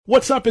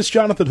What's up? It's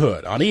Jonathan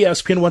Hood on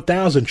ESPN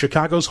 1000,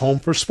 Chicago's home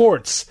for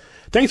sports.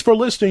 Thanks for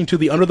listening to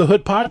the Under the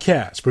Hood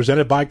podcast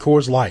presented by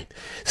Coors Light.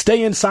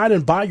 Stay inside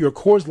and buy your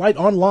Coors Light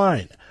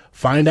online.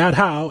 Find out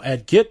how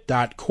at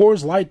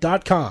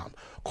get.coorslight.com.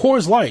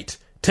 Coors Light,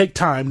 take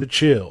time to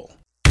chill.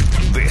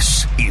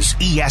 This is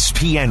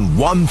ESPN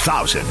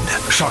 1000,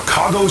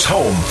 Chicago's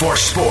home for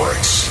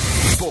sports.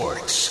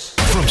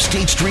 From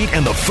State Street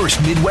and the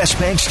First Midwest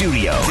Bank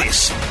Studio,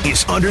 this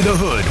is Under the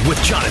Hood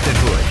with Jonathan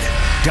Hood,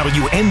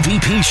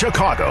 WMVP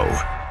Chicago.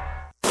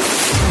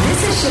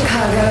 This is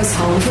Chicago's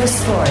home for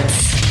sports.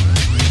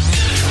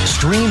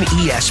 Stream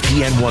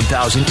ESPN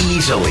 1000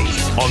 easily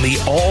on the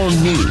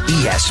all-new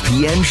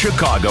ESPN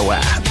Chicago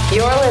app.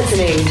 You're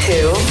listening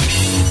to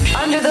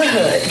Under the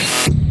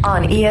Hood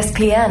on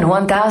ESPN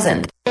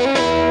 1000.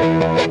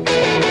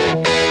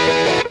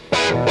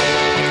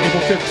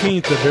 April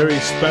 15th, a very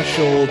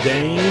special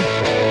day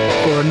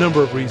for a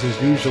number of reasons.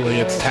 Usually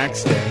it's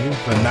tax day,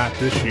 but not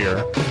this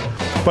year.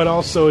 But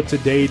also it's a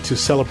day to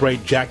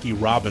celebrate Jackie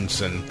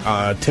Robinson.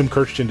 Tim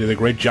Kurkjian did a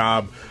great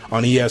job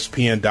on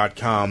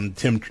ESPN.com.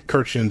 Tim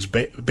Kurkjian's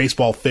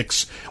baseball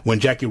fix when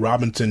Jackie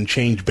Robinson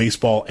changed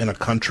baseball in a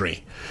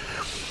country.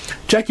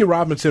 Jackie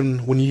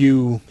Robinson, when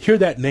you hear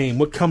that name,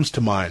 what comes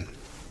to mind?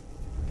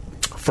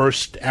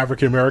 First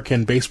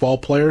African-American baseball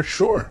player?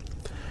 Sure.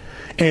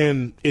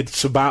 And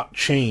it's about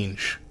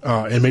change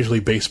in Major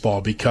League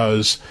Baseball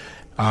because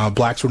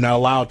blacks were not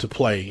allowed to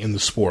play in the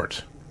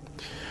sport.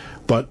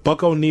 But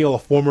Buck O'Neil, a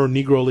former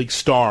Negro League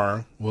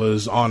star,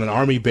 was on an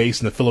Army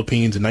base in the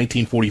Philippines in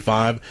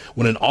 1945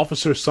 when an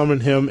officer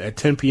summoned him at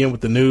 10 p.m.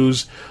 with the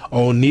news.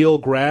 O'Neil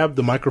grabbed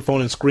the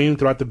microphone and screamed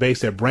throughout the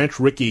base that Branch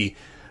Rickey,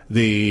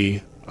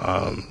 the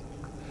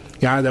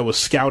guy that was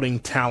scouting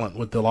talent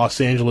with the Los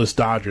Angeles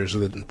Dodgers, or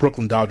the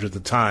Brooklyn Dodgers at the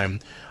time,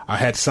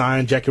 had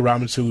signed Jackie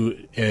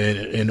Robinson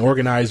to an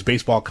organized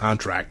baseball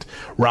contract.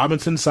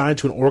 Robinson signed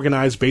to an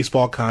organized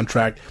baseball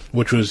contract,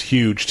 which was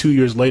huge. 2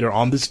 years later,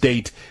 on this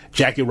date,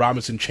 Jackie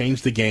Robinson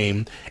changed the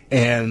game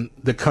and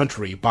the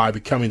country by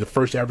becoming the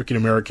first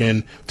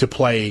African-American to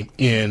play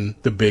in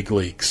the big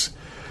leagues.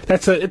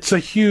 It's a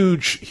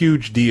huge,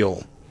 huge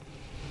deal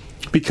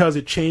because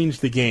it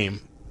changed the game.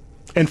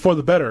 And for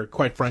the better,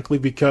 quite frankly,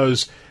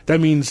 because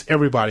that means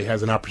everybody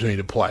has an opportunity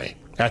to play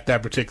at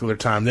that particular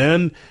time.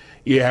 Then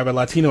you have a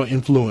Latino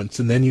influence,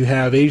 and then you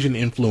have Asian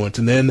influence,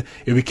 and then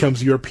it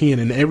becomes European,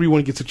 and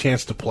everyone gets a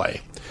chance to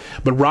play.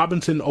 But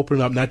Robinson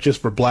opened up not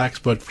just for blacks,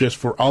 but just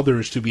for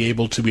others to be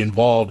able to be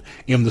involved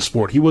in the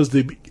sport. He was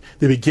the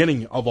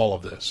beginning of all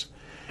of this.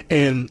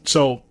 And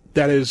so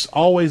that is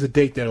always a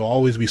date that will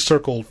always be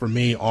circled for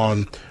me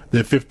on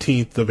the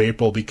 15th of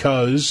April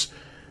because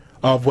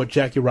of what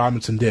Jackie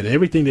Robinson did and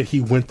everything that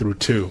he went through,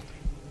 too.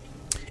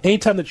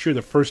 Anytime that you're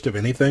the first of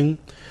anything,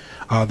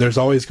 there's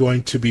always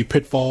going to be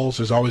pitfalls.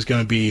 There's always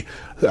going to be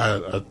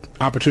an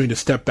opportunity to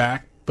step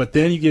back. But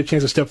then you get a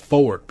chance to step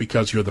forward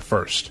because you're the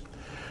first.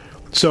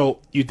 So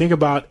you think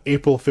about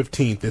April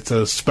 15th. It's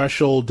a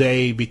special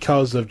day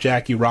because of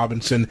Jackie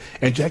Robinson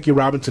and Jackie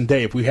Robinson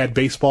Day. If we had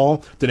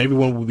baseball, then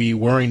everyone would be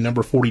wearing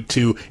number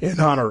 42 in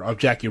honor of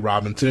Jackie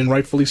Robinson, and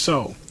rightfully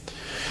so.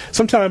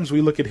 Sometimes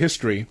we look at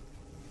history,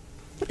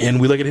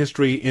 and we look at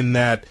history in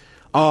that,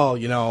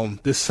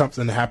 this is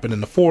something that happened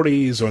in the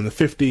 40s or in the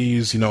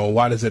 50s.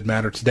 Why does it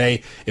matter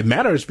today? It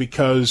matters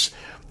because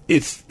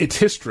it's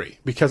history,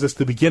 because it's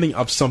the beginning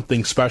of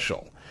something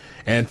special.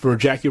 And for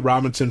Jackie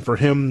Robinson, for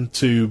him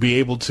to be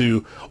able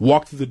to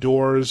walk through the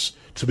doors,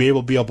 to be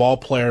able to be a ball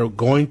player,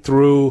 going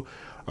through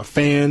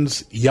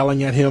fans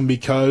yelling at him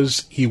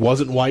because he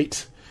wasn't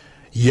white,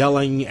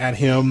 yelling at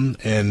him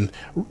and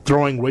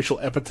throwing racial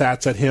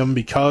epithets at him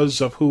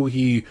because of who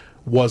he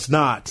was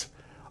not,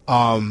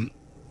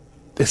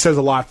 it says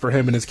a lot for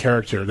him and his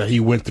character that he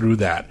went through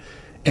that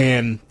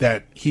and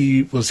that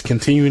he was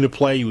continuing to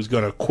play. He was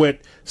going to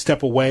quit,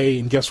 step away,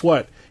 and guess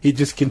what? He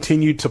just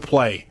continued to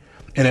play,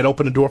 and it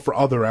opened the door for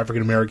other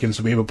African Americans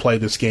to be able to play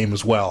this game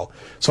as well.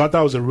 So I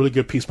thought it was a really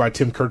good piece by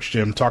Tim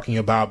Kurkjian talking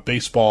about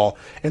baseball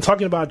and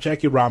talking about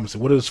Jackie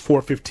Robinson. What does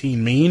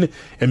 415 mean?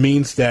 It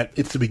means that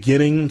it's the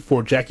beginning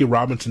for Jackie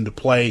Robinson to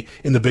play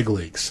in the big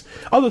leagues.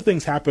 Other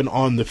things happened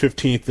on the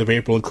 15th of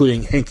April,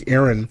 including Hank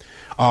Aaron.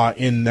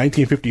 In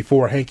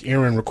 1954, Hank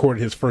Aaron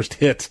recorded his first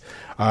hit,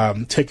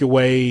 take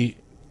away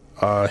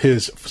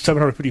his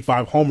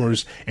 755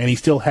 homers, and he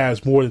still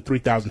has more than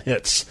 3,000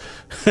 hits.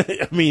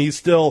 I mean, he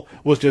still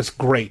was just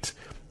great.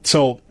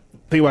 So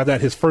think about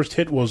that. His first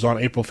hit was on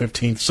April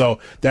 15th, so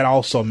that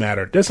also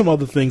mattered. There's some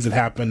other things that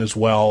happened as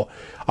well.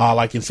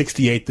 Like in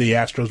 68, the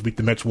Astros beat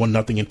the Mets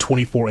 1-0 in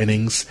 24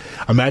 innings.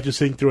 Imagine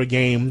sitting through a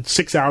game,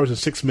 6 hours and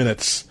 6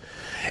 minutes,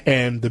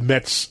 and the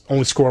Mets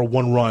only score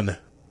 1 run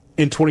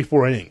in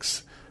 24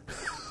 innings.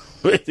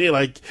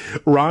 Like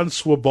Ron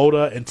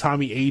Swoboda and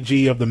Tommy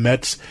Agee of the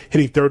Mets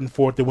hitting third and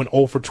fourth. They went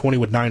 0 for 20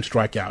 with 9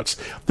 strikeouts.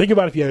 Think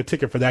about if you had a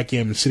ticket for that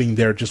game and sitting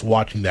there just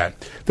watching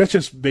that. That's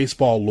just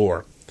baseball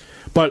lore.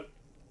 But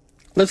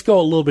let's go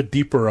a little bit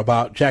deeper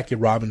about Jackie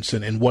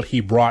Robinson and what he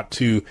brought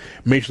to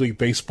Major League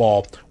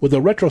Baseball with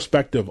a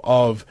retrospective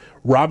of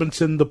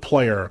Robinson, the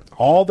player,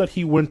 all that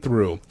he went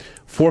through.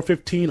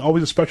 4/15,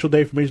 always a special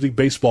day for Major League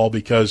Baseball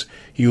because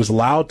he was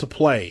allowed to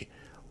play.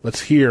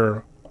 Let's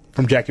hear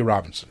from Jackie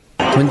Robinson.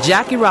 When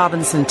Jackie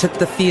Robinson took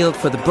the field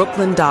for the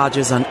Brooklyn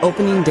Dodgers on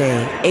opening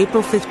day,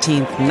 April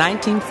 15,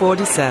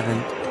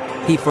 1947,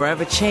 he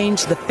forever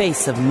changed the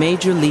face of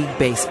Major League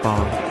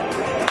Baseball.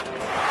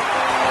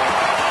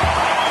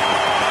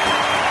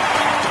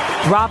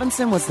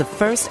 Robinson was the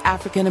first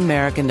African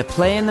American to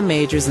play in the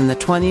majors in the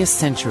 20th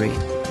century,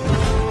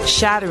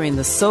 shattering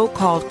the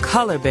so-called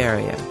color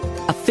barrier,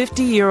 a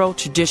 50-year-old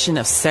tradition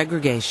of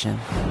segregation.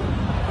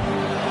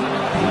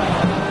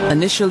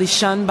 Initially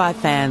shunned by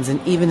fans and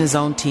even his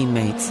own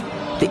teammates,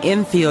 the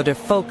infielder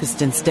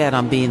focused instead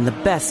on being the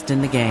best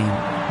in the game.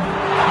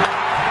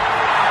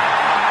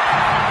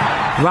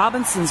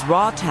 Robinson's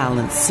raw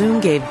talent soon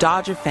gave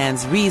Dodger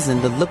fans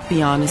reason to look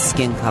beyond his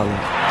skin color.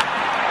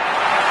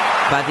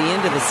 By the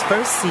end of his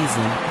first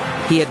season,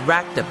 he had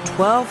racked up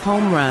 12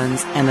 home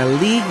runs and a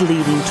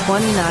league-leading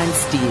 29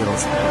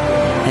 steals,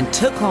 and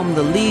took home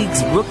the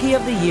league's Rookie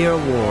of the Year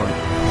award.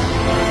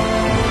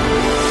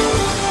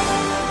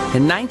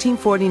 In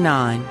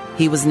 1949,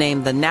 he was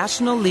named the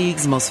National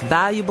League's most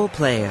valuable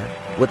player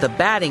with a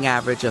batting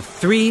average of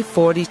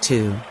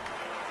 .342.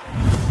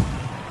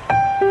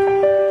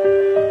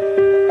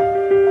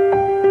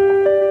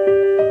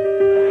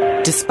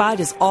 Despite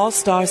his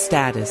all-star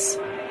status,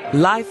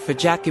 life for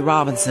Jackie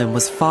Robinson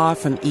was far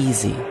from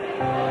easy.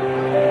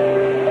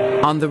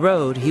 On the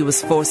road, he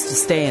was forced to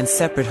stay in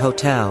separate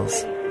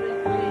hotels.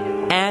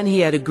 And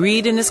he had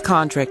agreed in his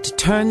contract to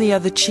turn the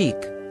other cheek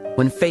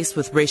when faced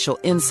with racial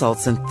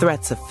insults and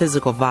threats of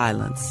physical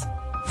violence.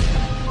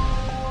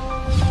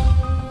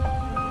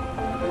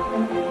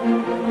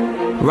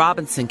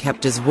 Robinson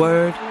kept his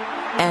word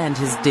and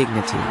his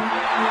dignity.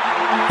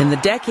 In the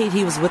decade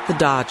he was with the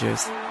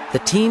Dodgers, the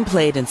team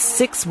played in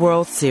 6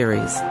 World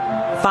Series,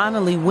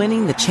 finally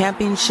winning the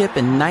championship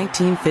in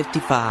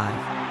 1955.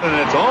 And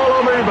it's all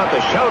over but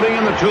the shouting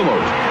and the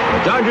tumult.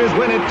 The Dodgers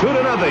win it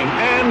 2-0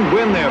 and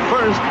win their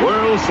first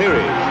World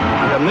Series.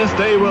 And this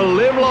day will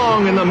live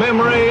long in the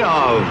memory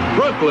of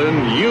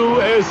Brooklyn,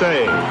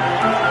 USA.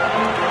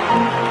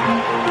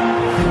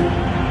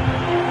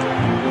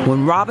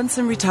 When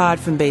Robinson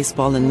retired from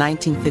baseball in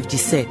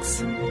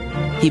 1956,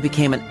 he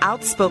became an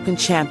outspoken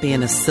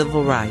champion of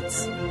civil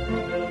rights.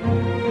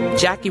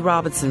 Jackie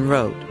Robinson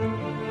wrote,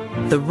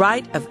 "The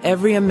right of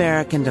every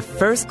American to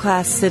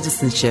first-class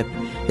citizenship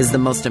is the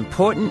most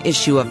important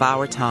issue of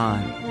our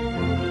time."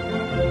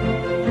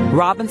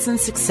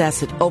 Robinson's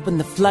success had opened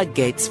the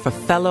floodgates for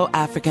fellow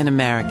African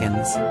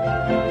Americans.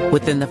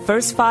 Within the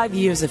first 5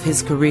 years of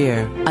his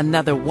career,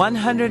 another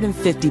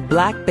 150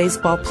 black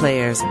baseball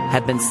players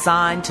had been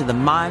signed to the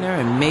minor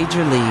and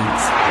major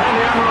leagues.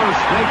 Sandy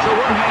Ambrose makes a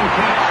one-hand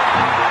catch.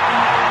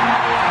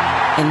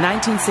 In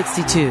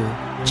 1962,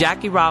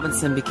 Jackie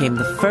Robinson became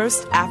the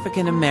first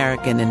African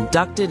American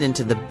inducted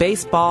into the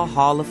Baseball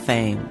Hall of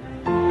Fame.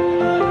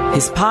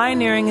 His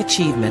pioneering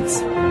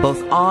achievements,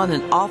 both on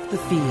and off the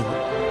field,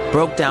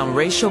 broke down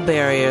racial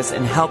barriers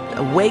and helped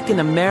awaken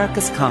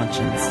America's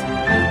conscience.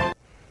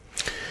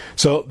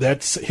 So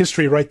that's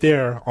history right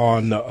there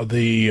on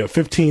the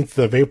 15th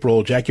of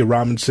April. Jackie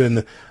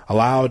Robinson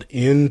allowed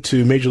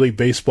into Major League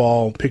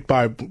Baseball, picked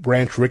by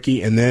Branch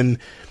Rickey, and then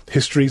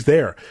history's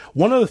there.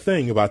 One other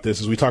thing about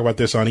this is we talk about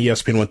this on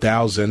ESPN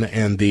 1000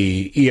 and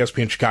the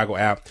ESPN Chicago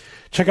app.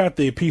 Check out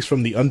the piece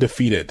from The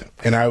Undefeated.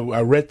 And I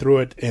read through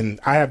it,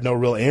 and I have no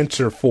real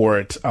answer for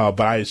it,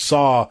 but I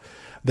saw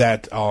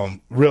that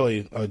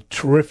really a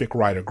terrific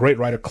writer, great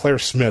writer, Claire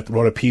Smith,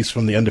 wrote a piece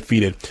from The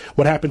Undefeated.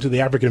 What happened to the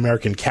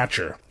African-American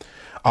catcher?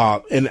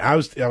 And I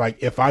was like,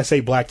 if I say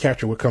black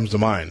catcher, what comes to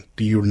mind?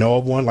 Do you know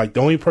of one? Like,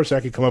 the only person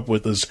I could come up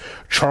with is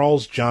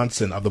Charles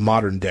Johnson of the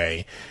modern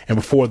day. And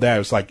before that, it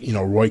was like,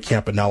 Roy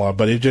Campanella.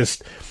 But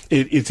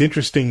it's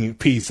interesting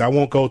piece. I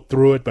won't go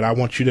through it, but I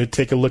want you to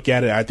take a look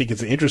at it. I think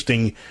it's an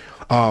interesting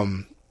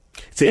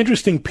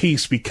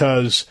piece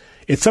because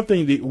it's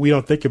something that we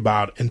don't think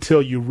about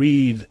until you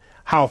read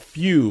how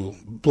few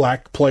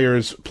black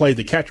players play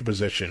the catcher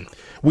position.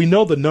 We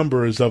know the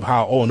numbers of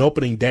how, on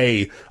opening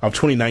day of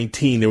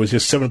 2019, there was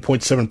just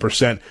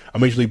 7.7% of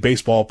Major League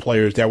Baseball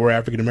players that were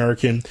African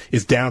American.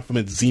 It's down from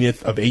its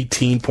zenith of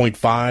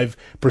 18.5%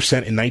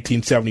 in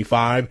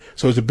 1975.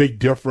 So there's a big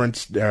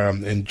difference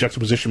in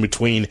juxtaposition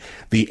between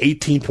the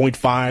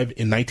 18.5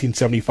 in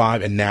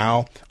 1975 and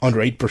now under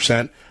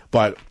 8%.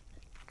 But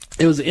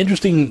it was an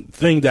interesting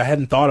thing that I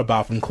hadn't thought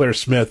about from Claire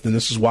Smith, and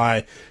this is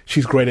why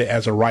she's great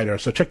as a writer.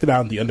 So check it out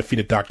on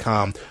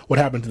theundefeated.com, what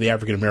happened to the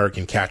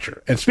African-American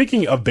catcher. And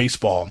speaking of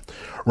baseball,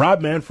 Rob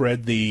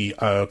Manfred, the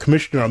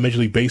commissioner of Major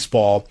League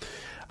Baseball,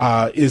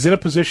 is in a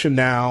position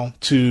now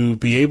to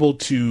be able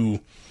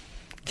to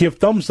give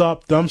thumbs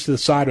up, thumbs to the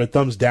side, or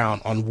thumbs down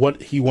on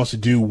what he wants to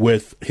do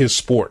with his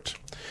sport.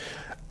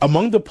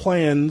 Among the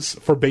plans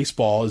for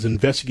baseball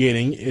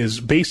is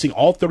basing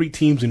all 30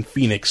 teams in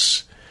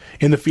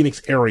the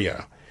Phoenix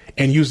area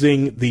and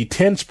using the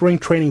 10 spring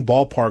training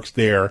ballparks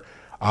there,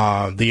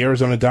 the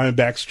Arizona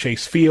Diamondbacks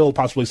Chase Field,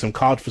 possibly some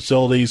college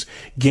facilities.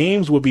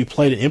 Games would be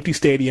played in empty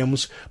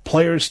stadiums.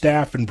 Players,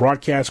 staff, and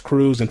broadcast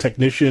crews and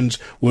technicians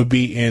would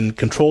be in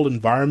controlled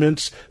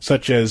environments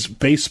such as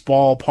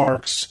baseball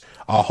parks,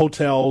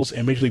 hotels,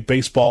 and Major League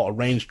Baseball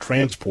arranged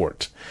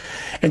transport.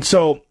 And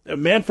so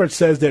Manfred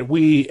says that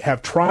we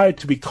have tried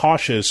to be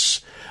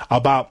cautious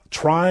about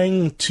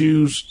trying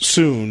too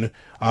soon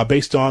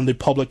based on the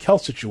public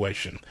health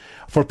situation.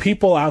 For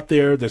people out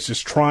there that's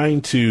just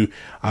trying to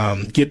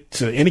get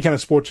to any kind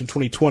of sports in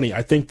 2020,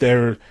 I think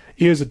there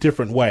is a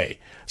different way.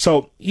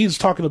 So he's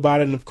talking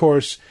about it, and of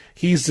course,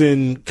 he's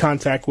in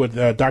contact with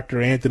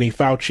Dr. Anthony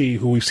Fauci,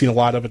 who we've seen a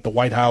lot of at the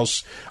White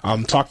House,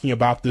 talking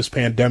about this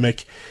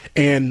pandemic.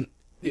 And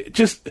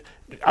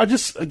I'll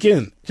just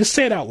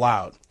say it out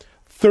loud.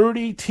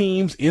 30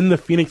 teams in the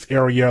Phoenix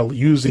area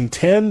using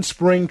 10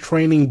 spring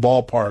training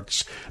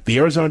ballparks, the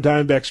Arizona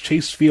Diamondbacks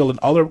Chase Field, and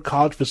other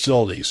college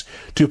facilities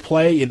to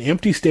play in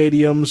empty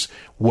stadiums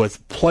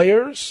with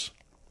players,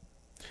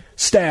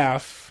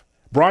 staff,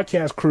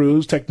 broadcast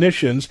crews,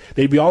 technicians.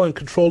 They'd be all in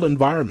controlled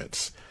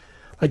environments.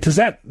 Like,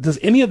 does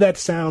any of that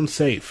sound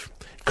safe?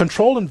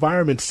 Controlled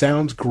environment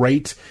sounds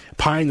great,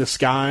 pie in the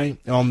sky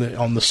on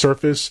the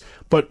surface,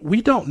 but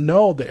we don't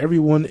know that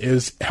everyone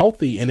is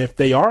healthy, and if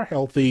they are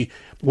healthy,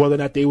 whether or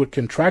not they would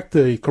contract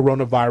the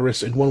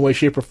coronavirus in one way,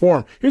 shape, or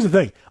form. Here's the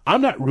thing.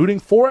 I'm not rooting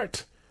for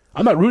it.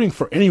 I'm not rooting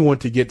for anyone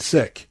to get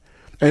sick.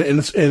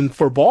 And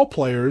for ball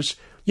players,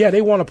 yeah,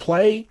 they want to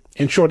play,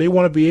 and sure, they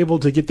want to be able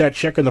to get that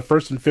check on the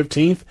 1st and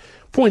 15th.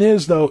 Point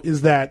is, though,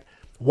 is that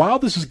while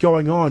this is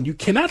going on, you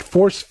cannot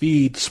force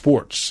feed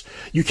sports.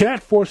 You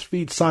cannot force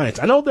feed science.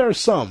 I know there are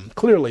some,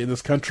 clearly, in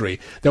this country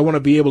that want to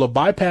be able to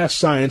bypass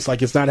science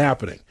like it's not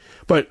happening.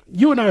 But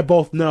you and I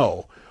both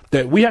know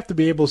that we have to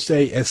be able to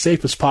stay as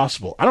safe as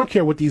possible. I don't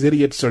care what these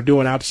idiots are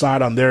doing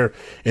outside in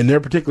their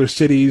particular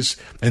cities,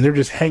 and they're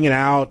just hanging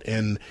out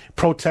and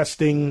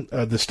protesting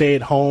the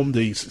stay-at-home,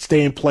 the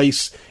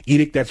stay-in-place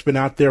edict that's been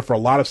out there for a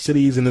lot of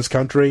cities in this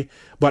country.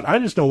 But I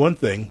just know one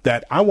thing,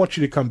 that I want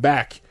you to come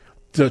back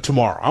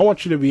tomorrow. I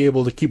want you to be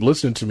able to keep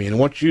listening to me, and I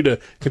want you to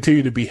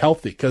continue to be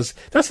healthy, because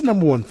that's the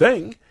number one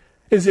thing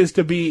is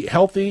to be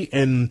healthy,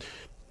 and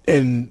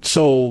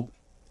so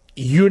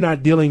you're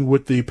not dealing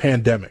with the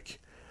pandemic.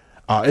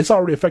 It's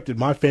already affected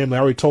my family.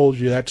 I already told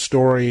you that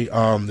story.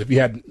 If you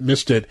hadn't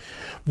missed it,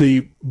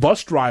 the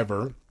bus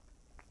driver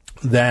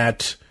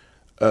that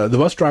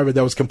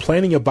was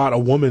complaining about a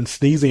woman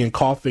sneezing and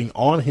coughing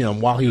on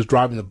him while he was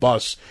driving the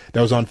bus,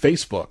 that was on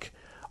Facebook.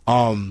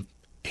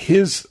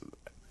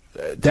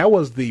 That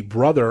was the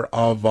brother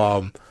of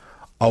a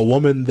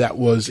woman that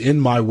was in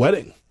my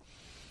wedding.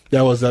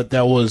 That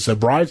was a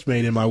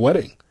bridesmaid in my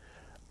wedding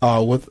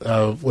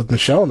with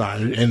Michelle and I,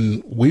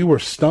 and we were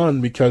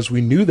stunned because we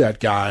knew that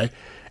guy,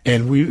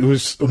 and it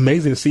was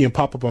amazing to see him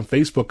pop up on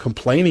Facebook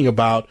complaining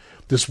about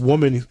this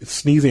woman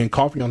sneezing and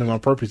coughing on him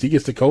on purpose. He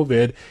gets the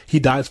COVID, he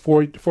dies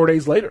 4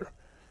 days later,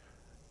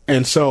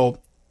 and so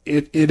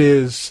it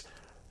is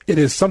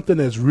something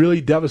that's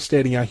really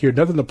devastating out here,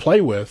 nothing to play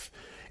with.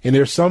 And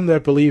there's some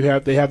that believe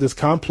they have this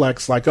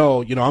complex, like,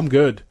 oh, I'm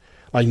good.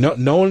 Like,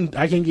 no one,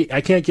 I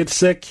can't get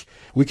sick.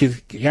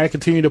 Gotta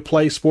continue to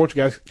play sports.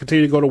 Gotta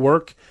continue to go to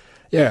work.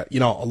 Yeah,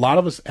 a lot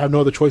of us have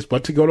no other choice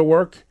but to go to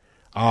work,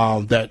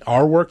 that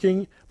are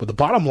working. But the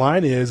bottom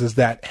line is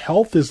that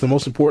health is the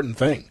most important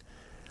thing.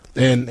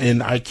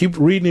 And I keep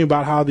reading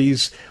about how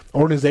these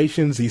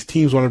organizations, these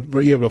teams want to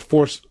be able to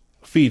force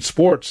feed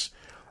sports.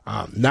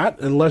 Not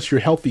unless you're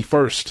healthy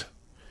first.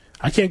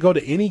 I can't go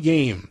to any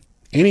game,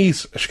 any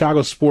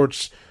Chicago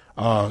sports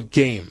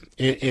game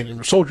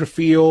in Soldier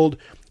Field,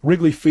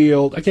 Wrigley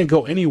Field. I can't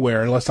go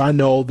anywhere unless I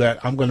know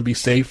that I'm going to be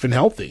safe and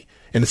healthy.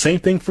 And the same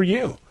thing for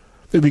you.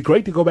 It'd be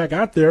great to go back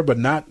out there, but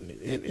not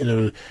in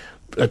an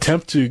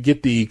attempt to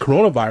get the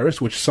coronavirus,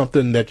 which is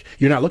something that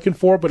you're not looking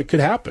for, but it could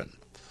happen.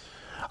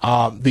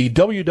 The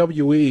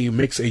WWE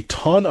makes a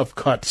ton of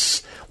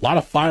cuts, a lot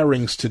of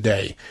firings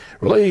today.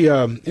 Really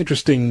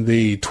interesting,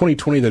 the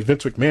 2020 that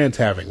Vince McMahon's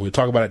having. We'll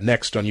talk about it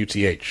next on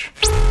UTH.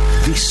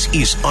 This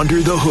is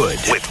Under the Hood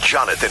with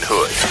Jonathan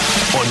Hood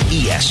on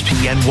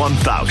ESPN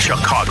 1000,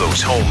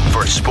 Chicago's home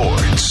for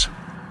sports.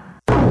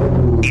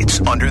 It's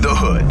Under the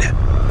Hood.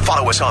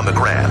 Follow us on the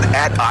gram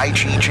at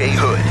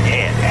IGJHood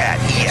and at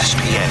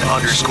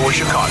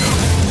ESPN_Chicago.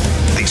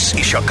 This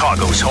is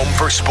Chicago's home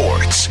for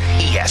sports,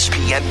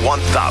 ESPN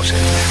 1000.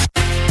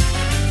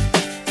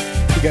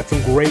 We got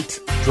some great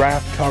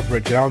draft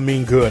coverage, and I don't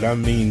mean good. I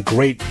mean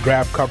great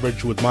draft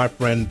coverage with my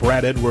friend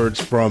Brad Edwards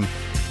from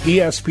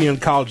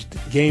ESPN College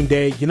Game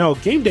Day.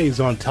 Game Day is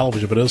on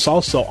television, but it's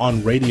also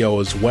on radio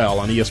as well,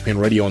 on ESPN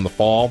Radio in the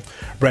fall.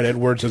 Brad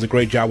Edwards does a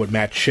great job with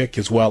Matt Schick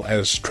as well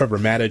as Trevor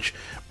Maddich.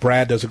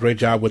 Brad does a great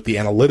job with the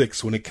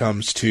analytics when it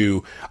comes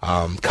to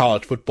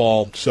college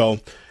football. So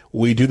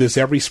we do this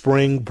every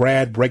spring.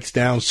 Brad breaks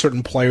down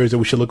certain players that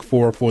we should look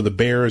for the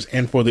Bears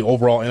and for the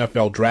overall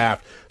NFL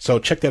draft. So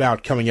check that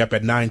out coming up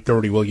at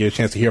 9:30. We'll get a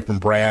chance to hear from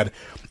Brad.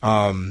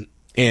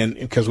 And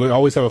because we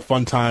always have a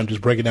fun time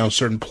just breaking down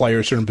certain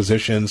players, certain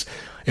positions.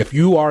 If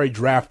you are a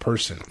draft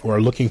person or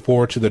are looking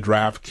forward to the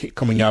draft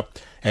coming up,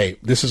 hey,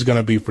 this is going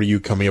to be for you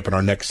coming up in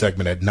our next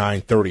segment at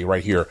 9:30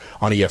 right here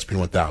on ESPN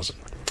 1000.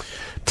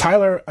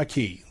 Tyler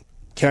Aki,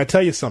 can I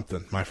tell you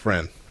something, my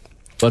friend?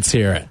 Let's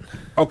hear it.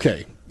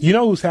 Okay. You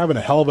know who's having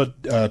a hell of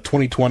a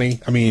 2020?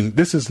 I mean,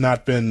 this has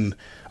not been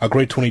a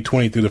great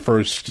 2020 through the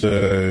first,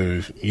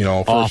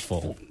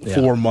 awful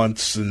 4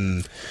 months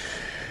and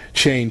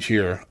change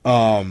here.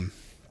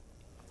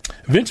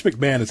 Vince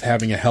McMahon is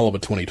having a hell of a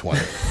 2020.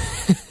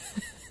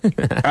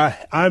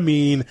 I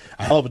mean,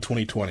 a hell of a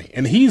 2020.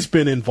 And he's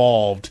been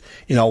involved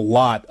in a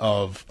lot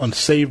of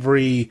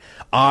unsavory,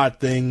 odd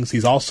things.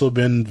 He's also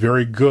been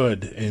very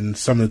good in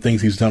some of the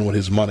things he's done with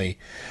his money.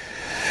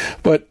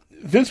 But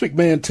Vince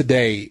McMahon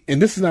today,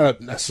 and this is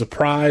not a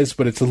surprise,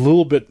 but it's a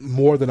little bit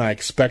more than I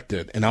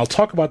expected. And I'll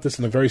talk about this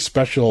in a very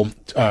special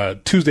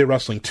Tuesday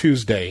Wrestling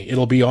Tuesday.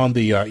 It'll be on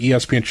the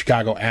ESPN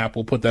Chicago app.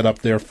 We'll put that up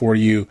there for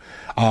you.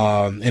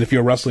 And if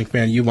you're a wrestling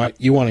fan, you want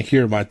to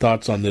hear my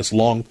thoughts on this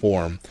long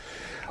form.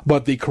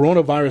 But the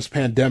coronavirus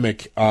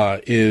pandemic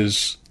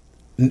is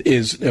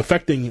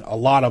affecting a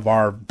lot of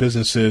our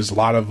businesses. A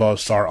lot of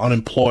us are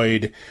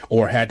unemployed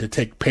or had to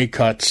take pay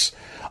cuts.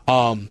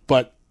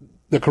 But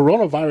the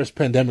coronavirus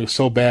pandemic is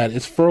so bad,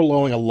 it's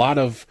furloughing a lot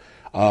of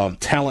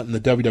talent in the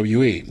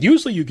WWE.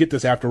 Usually you get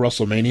this after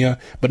WrestleMania,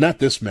 but not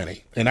this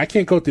many. And I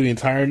can't go through the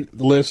entire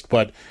list,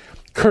 but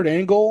Kurt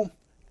Angle,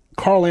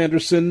 Carl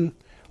Anderson,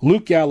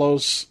 Luke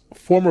Gallows,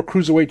 former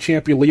Cruiserweight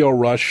champion Leo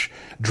Rush,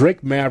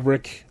 Drake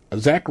Maverick,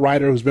 Zack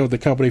Ryder, who's been with the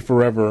company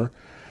forever,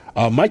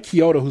 Mike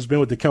Chioda, who's been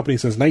with the company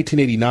since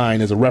 1989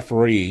 as a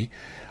referee,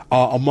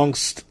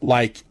 amongst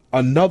like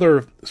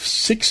another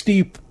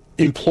 60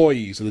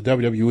 employees of the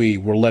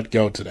WWE were let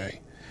go today.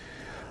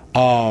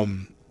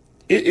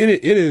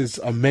 It is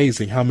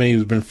amazing how many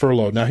have been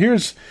furloughed. Now you're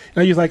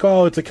like,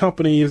 oh, it's a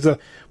company. This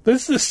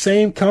is the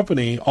same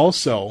company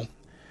also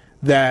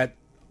that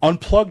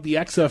unplugged the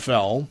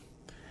XFL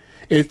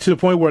to the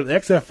point where the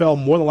XFL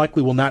more than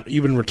likely will not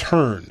even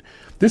return.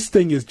 This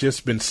thing has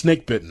just been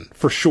snake bitten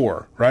for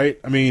sure, right?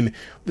 I mean,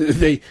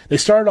 they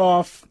started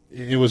off,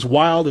 it was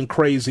wild and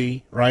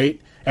crazy, right,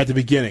 at the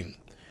beginning.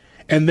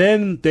 And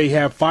then they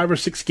have 5 or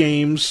 6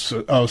 games,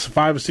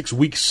 5 or 6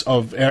 weeks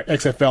of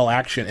XFL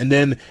action, and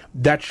then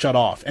that shut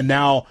off. And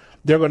now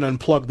they're going to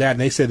unplug that, and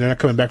they said they're not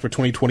coming back for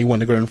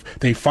 2021.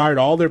 They fired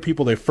all their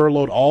people. They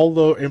furloughed all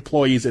the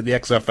employees at the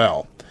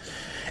XFL.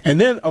 And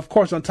then, of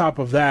course, on top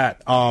of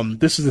that,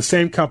 this is the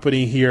same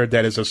company here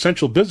that is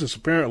essential business,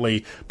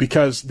 apparently,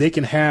 because they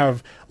can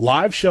have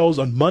live shows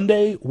on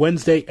Monday,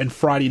 Wednesday, and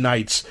Friday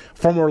nights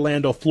from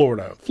Orlando,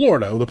 Florida.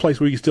 Florida, the place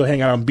where you can still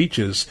hang out on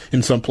beaches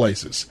in some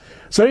places.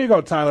 So there you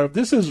go, Tyler.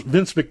 This is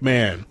Vince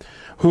McMahon,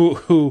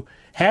 who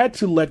had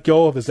to let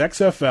go of his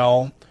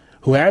XFL,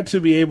 who had to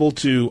be able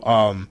to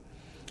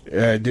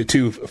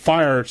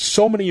fire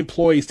so many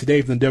employees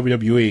today from the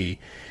WWE,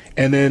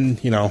 and then,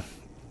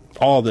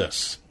 all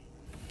this.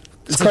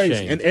 It's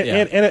crazy.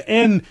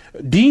 And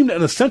deemed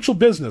an essential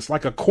business,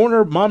 like a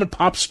corner mom and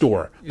pop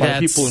store by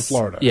the people in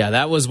Florida. Yeah,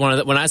 that was one of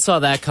the, when I saw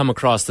that come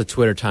across the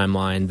Twitter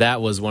timeline,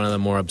 that was one of the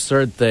more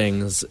absurd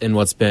things in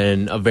what's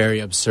been a very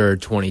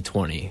absurd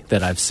 2020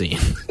 that I've seen.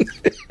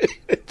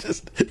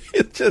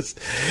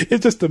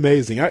 It's just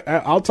amazing.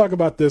 I'll talk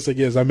about this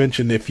again, as I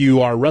mentioned. If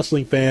you are a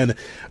wrestling fan,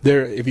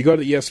 if you go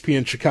to the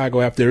ESPN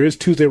Chicago app, there is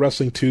Tuesday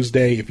Wrestling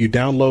Tuesday. If you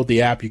download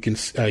the app, you can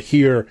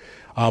hear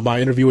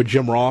my interview with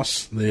Jim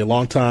Ross, the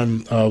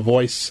longtime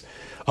voice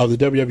of the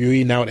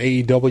WWE, now at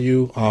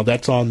AEW.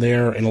 That's on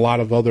there, and a lot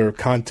of other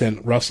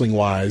content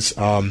wrestling-wise.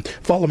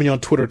 Follow me on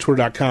Twitter,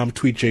 twitter.com,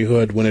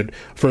 tweetjhood, when it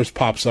first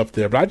pops up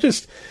there. But I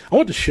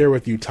want to share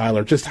with you,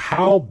 Tyler, just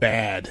how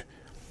bad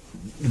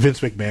Vince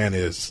McMahon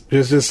is.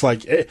 It's just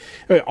like,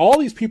 all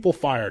these people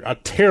fired. A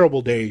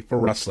terrible day for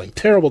wrestling,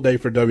 terrible day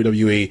for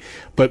WWE.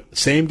 But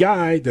same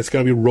guy that's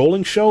going to be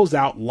rolling shows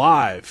out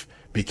live,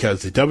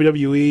 because the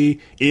WWE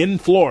in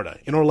Florida,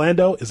 in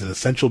Orlando, is an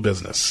essential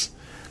business.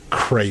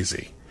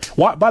 Crazy.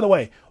 By the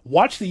way,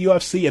 watch the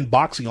UFC and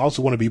boxing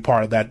also want to be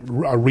part of that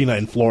arena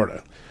in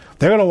Florida.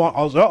 They're going to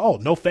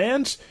want, no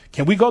fans?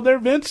 Can we go there,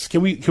 Vince?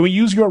 Can we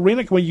use your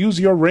arena? Can we use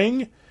your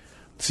ring?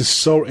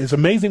 It's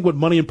amazing what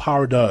money and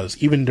power does,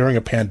 even during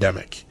a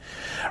pandemic.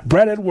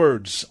 Brad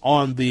Edwards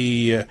on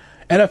the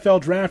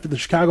NFL draft of the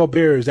Chicago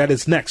Bears. That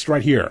is next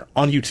right here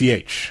on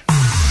UTH.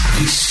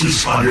 This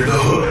is Under the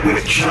Hood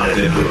with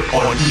Jonathan Hood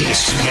on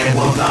ESPN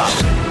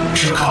 1000,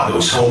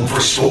 Chicago's home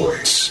for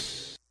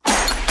sports.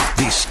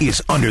 This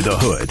is Under the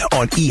Hood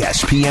on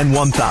ESPN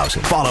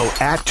 1000. Follow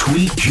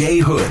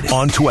 @TweetJHood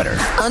on Twitter.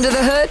 Under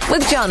the Hood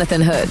with Jonathan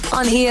Hood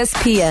on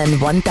ESPN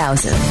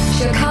 1000,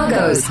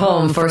 Chicago's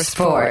home for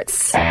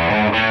sports.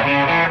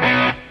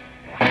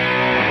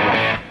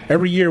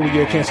 Every year we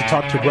get a chance to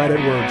talk to Brad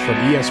Edwards from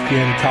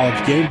ESPN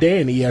College Game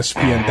Day and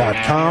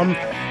ESPN.com.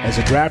 As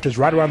the draft is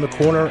right around the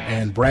corner,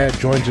 and Brad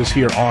joins us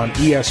here on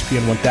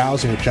ESPN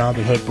 1000 with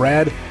Jonathan Hood.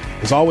 Brad,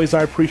 as always,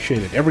 I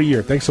appreciate it. Every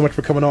year. Thanks so much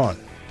for coming on.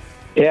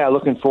 Yeah,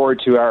 looking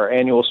forward to our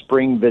annual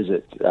spring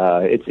visit.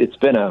 It's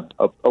been a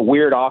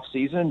weird off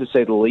season, to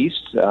say the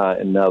least,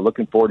 and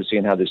looking forward to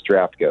seeing how this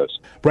draft goes.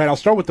 Brad, I'll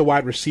start with the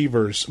wide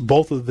receivers,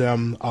 both of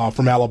them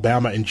from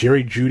Alabama, and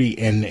Jerry Jeudy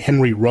and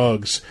Henry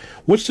Ruggs.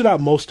 What stood out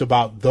most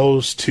about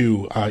those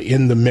two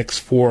in the mix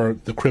for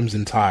the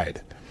Crimson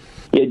Tide?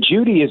 Yeah,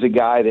 Jeudy is a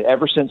guy that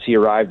ever since he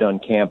arrived on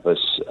campus,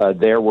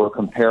 there were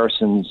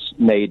comparisons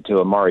made to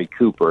Amari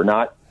Cooper,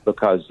 not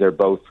because they're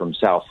both from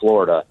South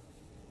Florida,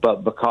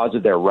 but because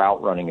of their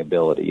route running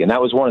ability. And that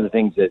was one of the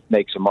things that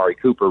makes Amari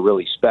Cooper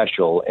really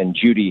special, and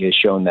Jeudy has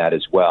shown that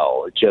as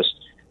well. It's just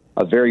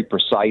a very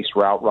precise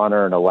route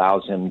runner and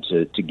allows him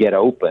to get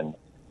open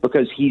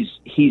because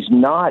he's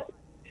not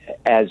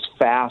as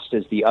fast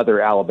as the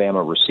other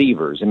Alabama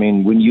receivers. I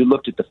mean, when you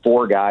looked at the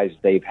four guys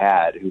they've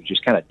had who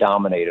just kind of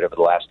dominated over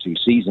the last two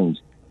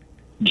seasons,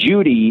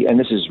 Jeudy, and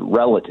this is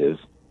relative,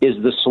 is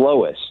the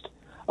slowest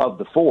of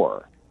the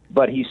four.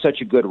 But he's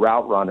such a good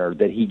route runner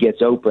that he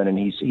gets open, and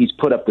he's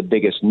put up the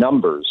biggest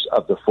numbers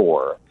of the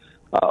four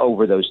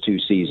over those two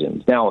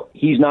seasons. Now,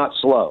 he's not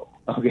slow,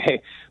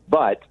 okay?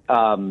 But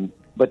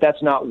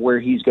that's not where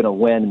he's going to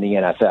win in the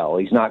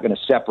NFL. He's not going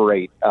to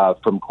separate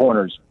from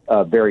corners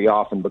very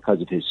often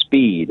because of his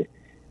speed.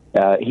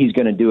 He's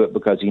going to do it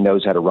because he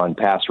knows how to run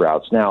pass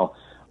routes. Now,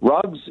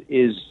 Ruggs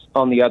is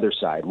on the other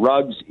side.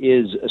 Ruggs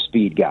is a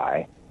speed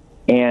guy.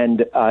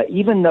 And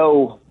even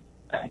though,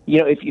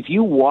 if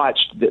you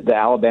watched the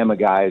Alabama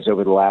guys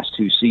over the last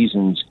two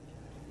seasons,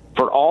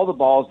 for all the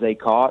balls they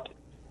caught,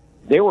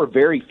 there were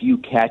very few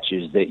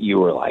catches that you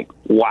were like,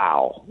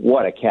 wow,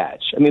 what a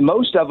catch. I mean,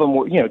 most of them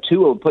were,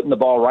 two of putting the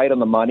ball right on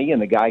the money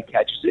and the guy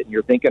catches it and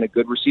you're thinking a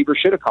good receiver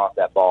should have caught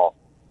that ball.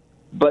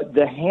 But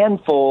the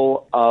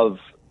handful of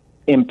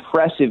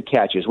impressive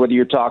catches, whether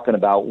you're talking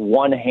about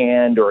one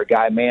hand or a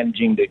guy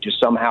managing to just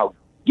somehow,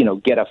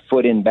 get a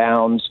foot in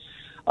bounds,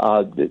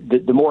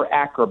 the more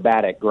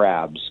acrobatic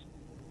grabs,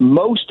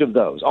 most of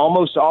those,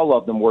 almost all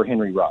of them were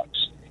Henry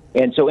Ruggs.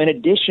 And so in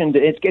addition to,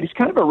 it's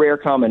kind of a rare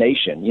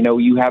combination.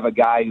 You have a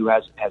guy who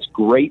has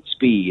great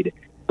speed,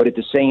 but at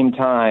the same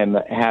time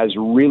has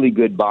really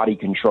good body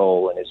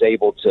control and is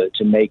able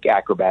to make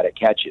acrobatic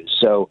catches.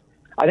 So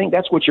I think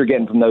that's what you're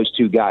getting from those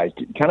two guys,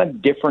 kind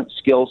of different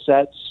skill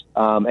sets.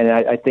 And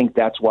I think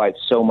that's why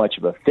it's so much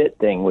of a fit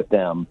thing with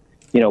them.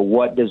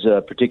 What does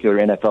a particular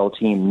NFL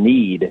team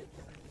need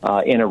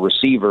in a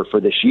receiver for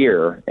this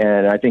year?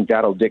 And I think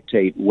that'll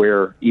dictate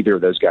where either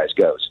of those guys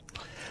goes.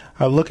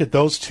 I look at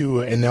those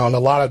two, and on a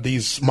lot of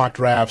these mock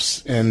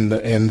drafts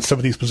and some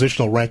of these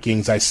positional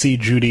rankings, I see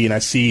Jeudy and I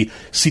see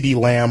CeeDee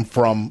Lamb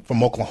from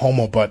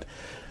Oklahoma. But,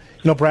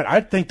 Brad,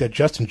 I think that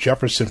Justin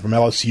Jefferson from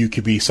LSU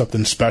could be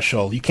something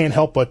special. You can't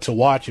help but to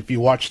watch, if you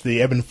watch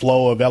the ebb and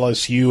flow of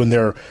LSU and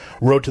their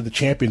road to the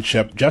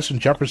championship, Justin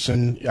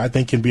Jefferson, I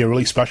think, can be a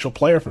really special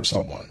player for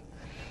someone.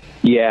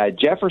 Yeah,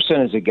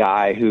 Jefferson is a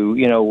guy who,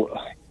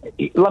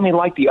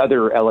 like the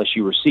other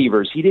LSU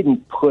receivers, he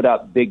didn't put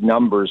up big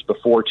numbers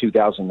before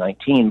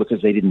 2019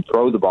 because they didn't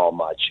throw the ball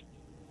much.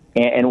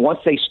 And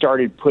once they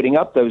started putting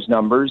up those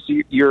numbers,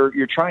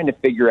 you're trying to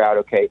figure out,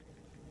 okay,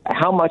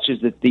 how much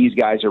is that these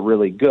guys are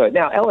really good?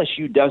 Now,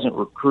 LSU doesn't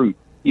recruit,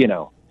 they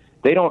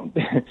don't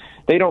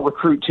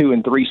recruit 2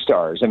 and 3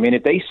 stars. I mean,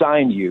 if they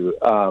signed you,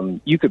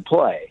 you could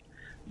play.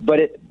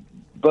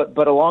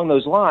 But along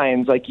those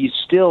lines, like, you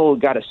still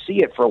got to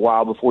see it for a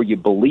while before you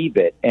believe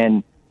it.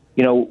 And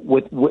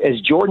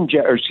as Justin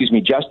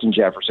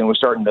Jefferson was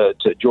starting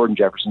to Jordan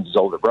Jefferson's his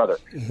older brother,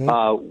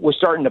 was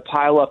starting to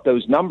pile up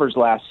those numbers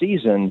last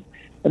season.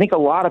 I think a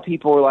lot of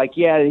people were like,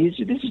 yeah,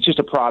 this is just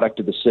a product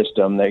of the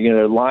system.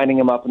 They're lining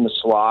him up in the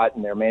slot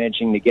and they're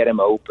managing to get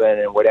him open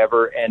and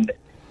whatever. And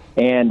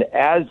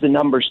as the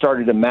numbers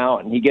started to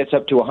mount and he gets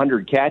up to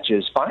 100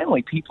 catches,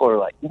 finally people are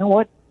like, you know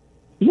what?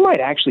 He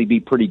might actually be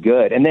pretty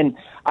good. And then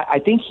I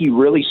think he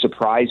really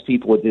surprised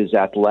people with his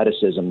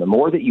athleticism. The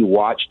more that you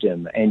watched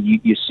him and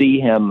you see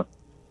him,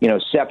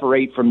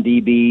 separate from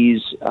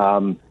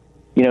DBs,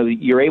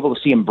 you're able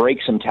to see him break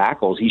some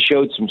tackles. He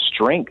showed some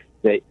strength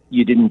that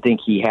you didn't think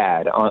he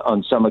had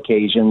on some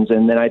occasions.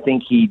 And then I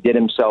think he did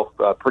himself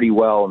pretty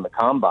well in the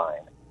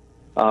combine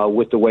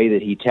with the way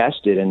that he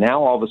tested. And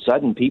now all of a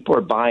sudden people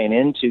are buying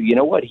into,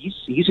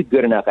 he's a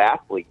good enough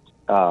athlete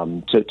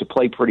to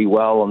play pretty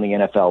well on the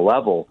NFL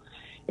level.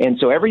 And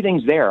so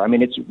everything's there. I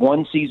mean, it's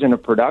one season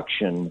of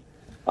production,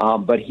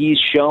 but he's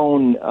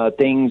shown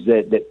things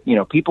that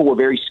people were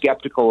very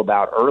skeptical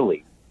about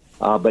early.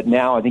 But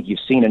now I think you've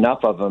seen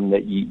enough of him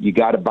that you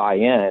got to buy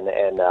in.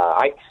 And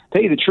I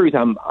tell you the truth,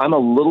 I'm a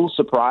little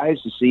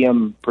surprised to see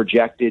him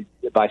projected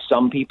by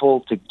some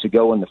people to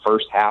go in the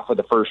first half of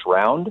the first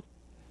round.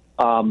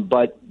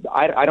 But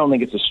I don't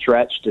think it's a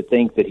stretch to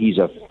think that he's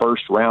a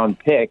first round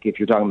pick if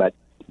you're talking about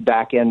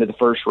back end of the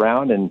first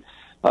round. And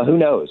who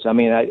knows? I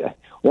mean,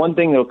 one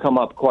thing that will come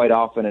up quite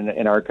often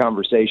in our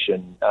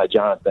conversation,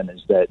 Jonathan,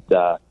 is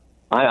that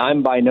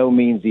I'm by no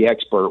means the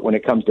expert when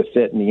it comes to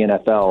fit in the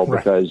NFL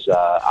because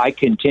I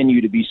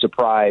continue to be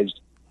surprised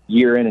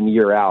year in and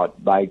year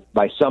out by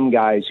some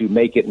guys who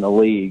make it in the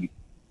league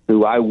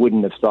who I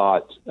wouldn't have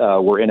thought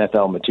were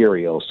NFL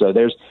material. So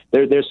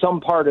there's some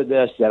part of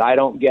this that I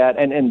don't get.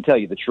 And to tell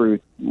you the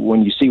truth,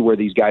 when you see where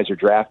these guys are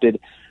drafted,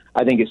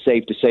 I think it's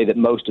safe to say that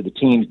most of the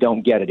teams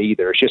don't get it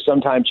either. It's just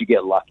sometimes you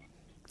get lucky.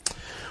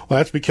 Well,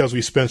 that's because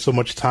we spend so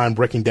much time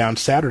breaking down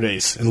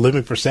Saturdays and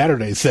living for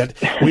Saturdays that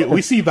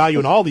we see value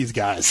in all these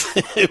guys.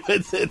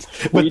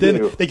 But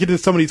then they get to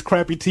some of these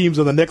crappy teams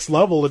on the next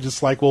level and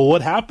just like, well,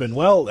 what happened?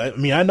 Well, I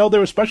mean, I know they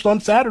were special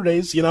on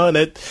Saturdays,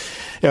 and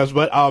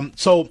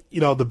so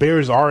the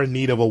Bears are in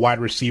need of a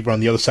wide receiver on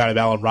the other side of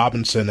Allen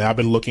Robinson. And I've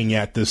been looking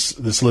at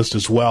this list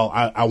as well.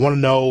 I want to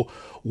know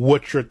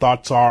what your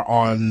thoughts are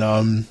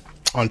on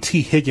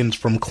T. Higgins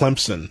from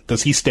Clemson.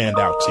 Does he stand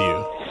out to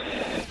you?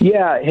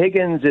 Yeah,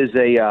 Higgins is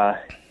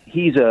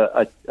he's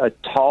a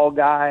tall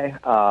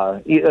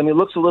guy. He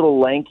looks a little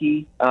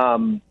lanky,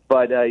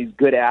 but he's a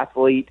good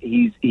athlete.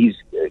 He's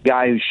a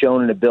guy who's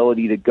shown an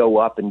ability to go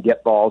up and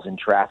get balls in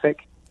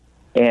traffic.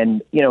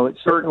 And,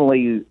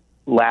 certainly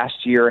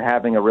last year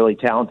having a really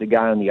talented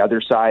guy on the other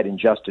side in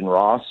Justin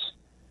Ross,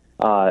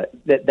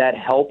 that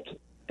helped.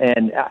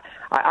 And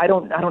I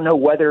don't know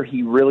whether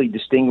he really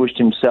distinguished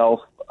himself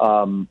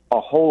a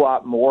whole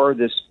lot more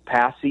this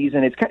past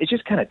season. It's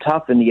just kind of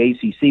tough in the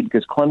ACC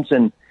because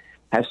Clemson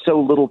has so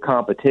little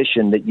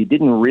competition that you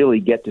didn't really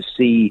get to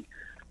see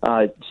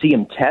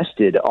him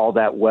tested all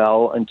that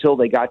well until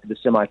they got to the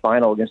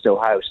semifinal against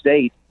Ohio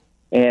State.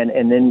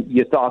 And then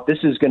you thought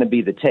this is going to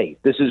be the tape.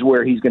 This is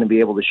where he's going to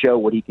be able to show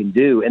what he can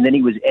do. And then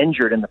he was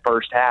injured in the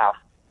first half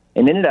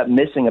and ended up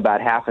missing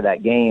about half of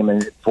that game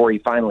before he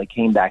finally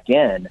came back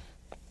in.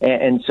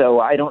 And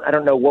so I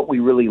don't know what we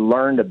really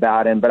learned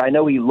about him, but I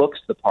know he looks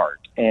the part,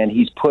 and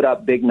he's put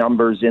up big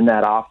numbers in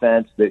that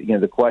offense.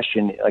 The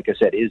question, like I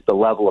said, is the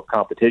level of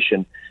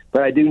competition.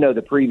 But I do know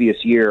the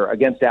previous year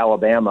against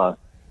Alabama,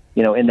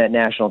 in that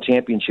national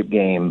championship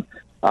game,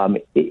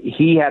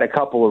 he had a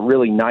couple of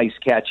really nice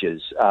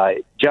catches.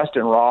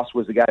 Justin Ross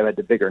was the guy who had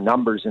the bigger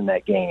numbers in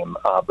that game,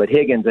 but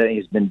Higgins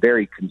has been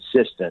very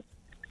consistent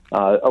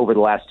over the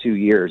last 2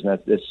 years, and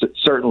that's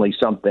certainly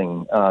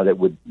something that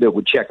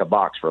would check a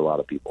box for a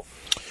lot of people.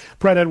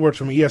 Brad Edwards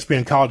from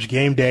ESPN College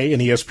Game Day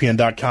and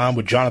ESPN.com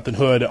with Jonathan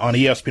Hood on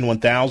ESPN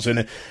 1000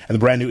 and the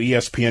brand new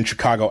ESPN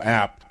Chicago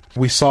app.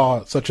 We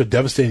saw such a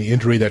devastating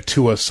injury that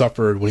Tua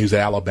suffered when he was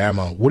at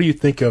Alabama. What do you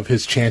think of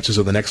his chances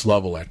of the next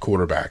level at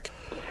quarterback?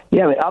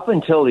 Yeah, up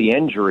until the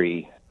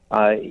injury,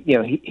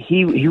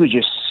 he was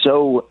just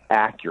so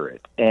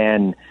accurate,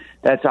 and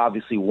that's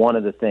obviously one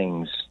of the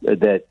things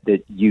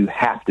that you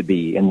have to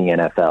be in the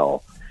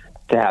NFL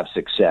to have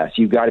success.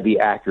 You've got to be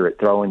accurate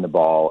throwing the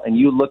ball. And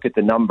you look at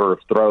the number of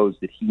throws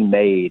that he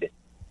made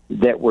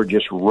that were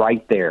just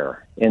right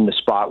there in the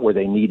spot where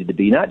they needed to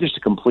be, not just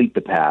to complete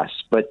the pass,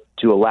 but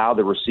to allow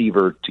the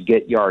receiver to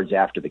get yards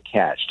after the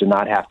catch, to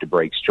not have to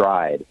break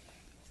stride.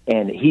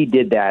 And he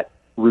did that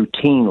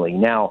routinely.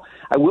 Now,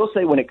 I will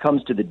say when it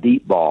comes to the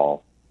deep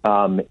ball,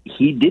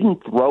 he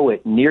didn't throw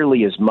it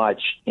nearly as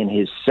much in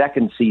his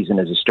second season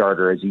as a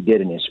starter as he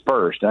did in his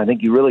first. And I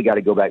think you really got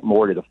to go back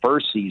more to the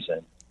first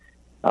season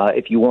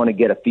if you want to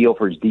get a feel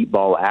for his deep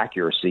ball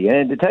accuracy.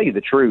 And to tell you the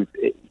truth,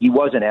 he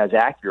wasn't as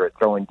accurate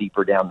throwing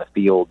deeper down the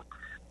field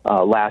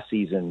last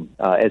season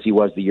as he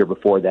was the year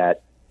before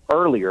that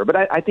earlier.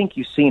 But I think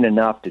you've seen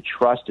enough to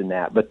trust in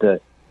that. But the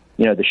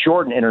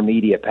short and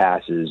intermediate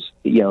passes,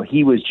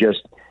 he was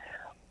just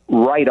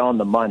right on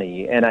the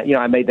money. And,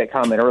 I made that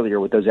comment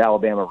earlier with those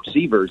Alabama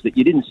receivers that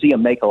you didn't see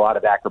him make a lot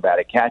of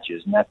acrobatic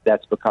catches, and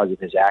that's because of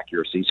his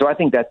accuracy. So I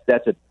think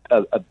that's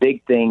a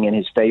big thing in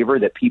his favor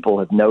that people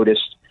have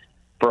noticed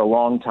for a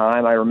long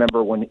time. I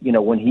remember when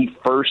he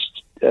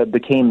first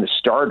became the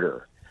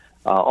starter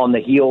on the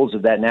heels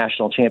of that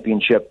national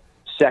championship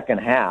second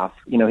half,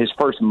 his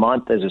first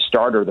month as a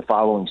starter the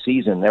following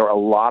season, there were a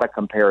lot of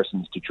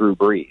comparisons to Drew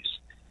Brees.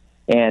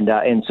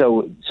 And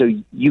so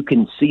you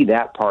can see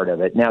that part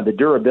of it. Now, the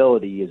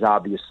durability is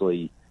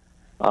obviously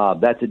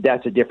that's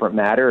a different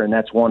matter, and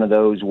that's one of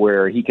those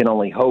where he can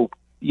only hope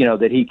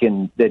that he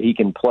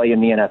can play in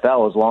the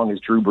NFL as long as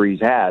Drew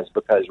Brees has,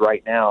 because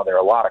right now there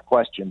are a lot of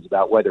questions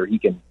about whether he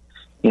can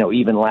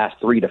even last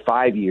 3 to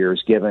 5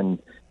 years given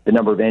the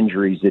number of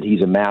injuries that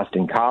he's amassed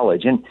in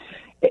college.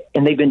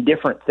 And they've been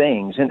different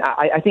things. And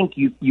I think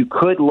you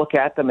could look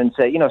at them and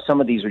say,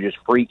 some of these are just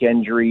freak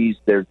injuries.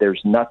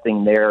 There's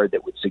nothing there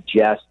that would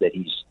suggest that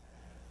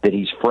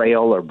he's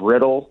frail or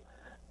brittle.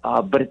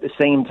 But at the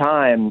same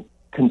time,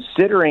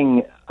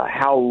 considering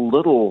how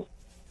little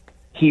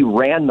he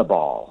ran the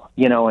ball,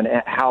 and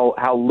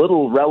how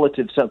little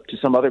relative to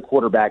some other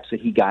quarterbacks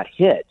that he got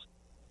hit,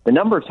 the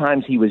number of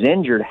times he was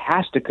injured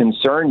has to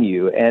concern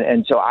you.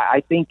 And so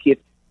I think if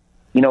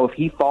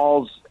he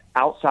falls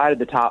outside of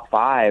the top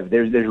 5,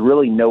 there's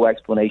really no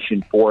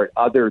explanation for it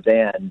other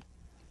than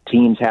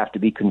teams have to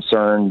be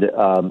concerned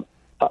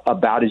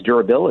about his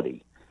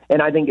durability.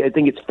 And I think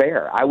it's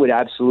fair. I would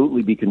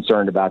absolutely be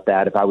concerned about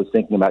that if I was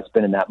thinking about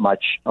spending that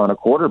much on a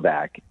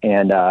quarterback.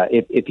 And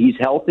if he's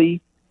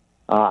healthy,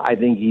 I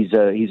think he's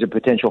a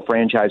potential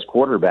franchise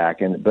quarterback.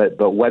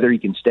 But whether he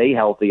can stay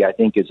healthy, I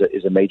think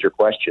is a major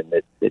question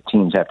that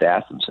teams have to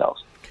ask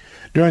themselves.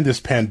 during this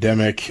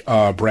pandemic,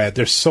 Brad,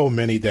 there's so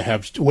many that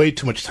have way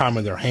too much time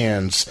on their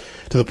hands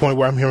to the point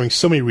where I'm hearing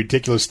so many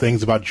ridiculous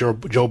things about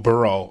Joe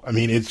Burrow. I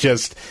mean, it's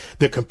just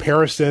the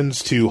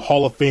comparisons to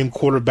Hall of Fame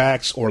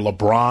quarterbacks or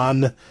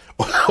LeBron,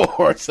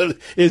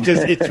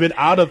 it's been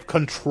out of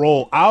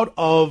control.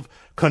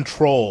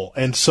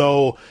 And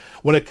so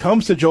when it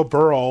comes to Joe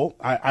Burrow,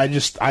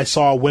 I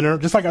saw a winner,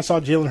 just like I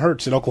saw Jalen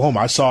Hurts in Oklahoma.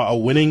 I saw a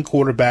winning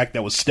quarterback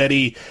that was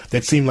steady,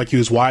 that seemed like he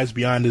was wise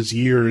beyond his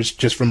years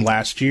just from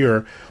last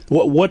year.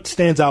 What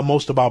stands out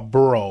most about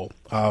Burrow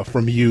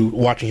from you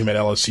watching him at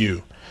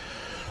LSU?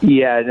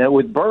 Yeah,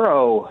 with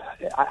Burrow,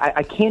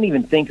 I can't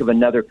even think of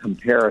another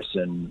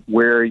comparison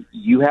where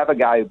you have a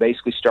guy who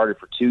basically started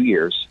for 2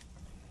 years,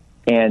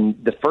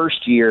 and the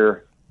first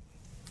year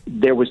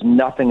there was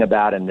nothing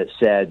about him that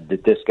said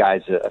that this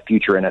guy's a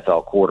future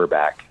NFL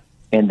quarterback.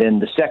 And then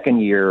the second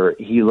year,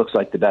 he looks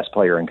like the best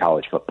player in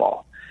college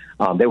football.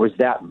 There was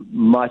that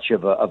much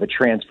of a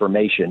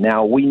transformation.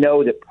 Now, we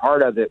know that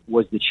part of it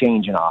was the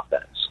change in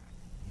offense.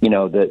 You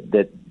know,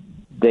 that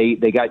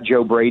they got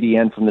Joe Brady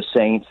in from the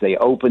Saints. They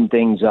opened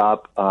things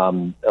up.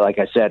 Like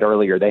I said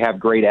earlier, they have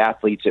great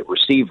athletes at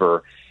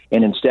receiver.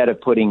 And instead of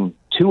putting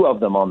 2 of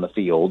them on the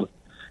field,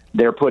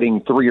 they're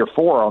putting 3 or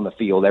 4 on the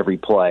field every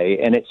play,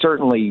 and it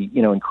certainly,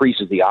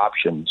 increases the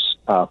options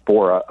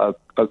for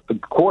a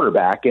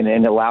quarterback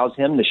and allows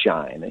him to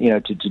shine,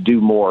 to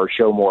do more,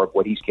 show more of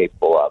what he's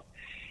capable of.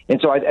 And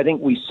so I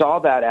think we saw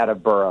that out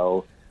of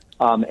Burrow.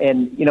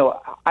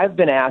 I've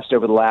been asked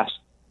over the last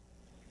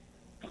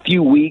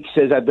few weeks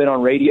as I've been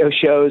on radio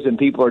shows, and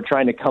people are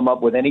trying to come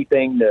up with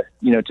anything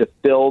to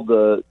fill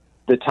the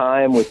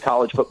time with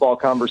college football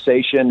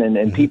conversation,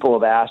 and people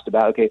have asked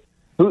about, okay,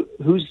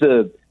 who's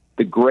the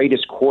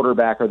greatest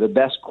quarterback or the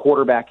best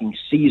quarterbacking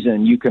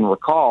season you can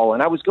recall.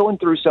 And I was going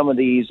through some of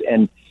these,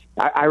 and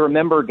I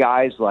remember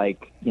guys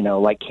like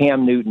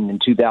Cam Newton in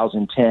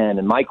 2010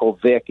 and Michael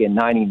Vick in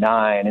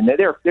 99. And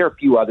there are a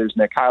few others in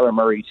there. Kyler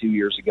Murray 2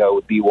 years ago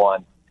would be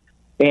one.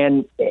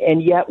 And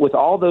yet with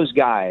all those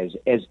guys,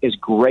 as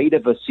great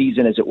of a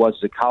season as it was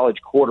as a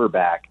college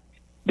quarterback,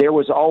 there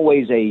was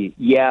always a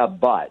yeah,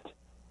 but.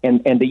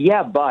 And the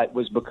yeah, but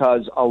was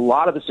because a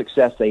lot of the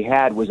success they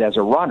had was as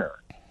a runner.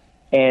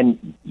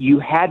 And you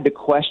had to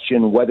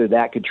question whether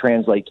that could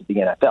translate to the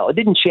NFL. It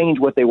didn't change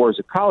what they were as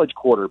a college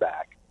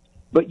quarterback,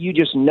 but you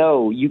just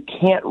know you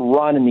can't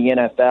run in the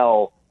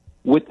NFL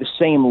with the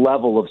same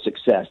level of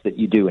success that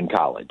you do in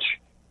college.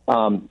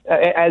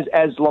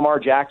 As Lamar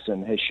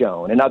Jackson has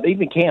shown, and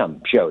even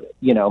Cam showed it.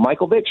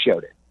 Michael Vick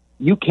showed it.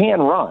 You can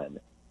run,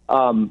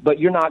 but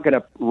you're not going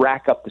to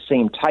rack up the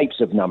same types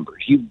of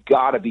numbers. You've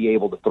got to be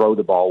able to throw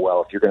the ball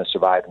well if you're going to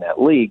survive in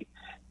that league.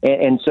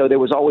 And so there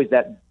was always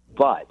that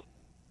but.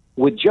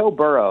 With Joe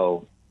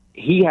Burrow,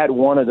 he had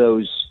one of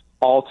those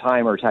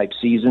all-timer type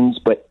seasons,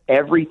 but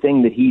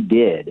everything that he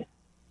did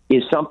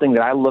is something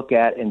that I look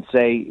at and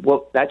say,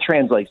 well, that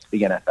translates to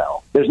the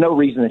NFL. There's no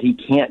reason that he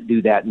can't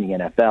do that in the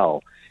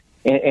NFL.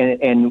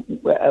 And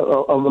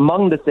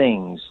among the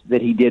things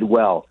that he did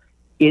well,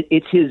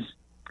 it's his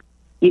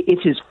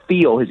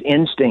feel, his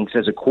instincts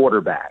as a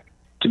quarterback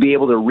to be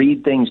able to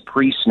read things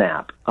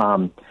pre-snap,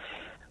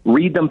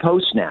 read them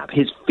post-snap,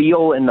 his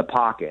feel in the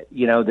pocket,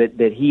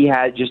 that he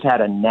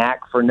had a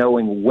knack for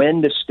knowing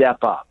when to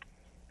step up,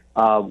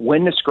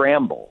 when to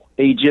scramble.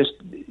 He just,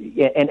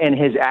 and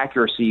his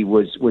accuracy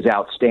was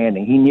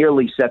outstanding. He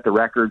nearly set the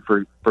record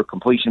for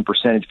completion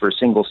percentage for a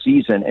single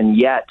season, and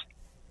yet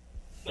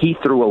he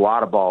threw a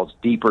lot of balls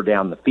deeper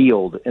down the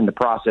field in the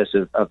process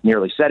of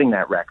nearly setting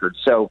that record.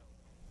 So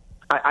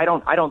I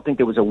don't think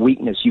there was a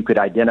weakness you could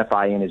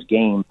identify in his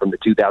game from the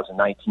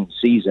 2019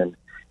 season.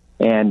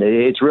 And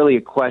it's really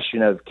a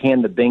question of,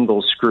 can the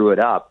Bengals screw it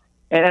up?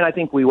 And I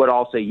think we would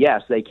all say,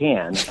 yes, they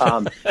can.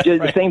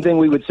 The same thing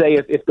we would say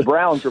if the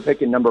Browns were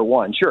picking number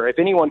 1. Sure, if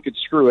anyone could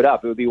screw it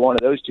up, it would be one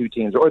of those two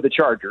teams, or the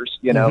Chargers,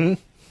 because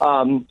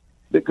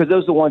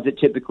those are the ones that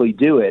typically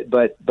do it.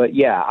 But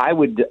yeah, I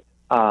would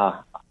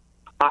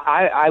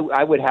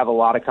I would have a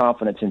lot of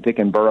confidence in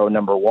picking Burrow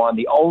number 1.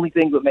 The only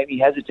thing that made me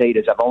hesitate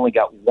is I've only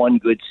got one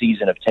good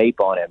season of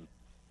tape on him.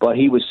 But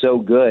he was so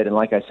good, and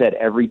like I said,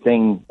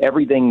 everything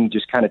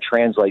just kind of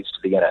translates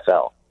to the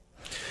NFL.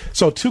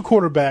 So 2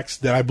 quarterbacks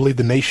that I believe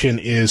the nation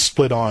is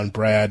split on,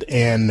 Brad,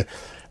 and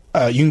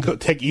you can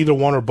take either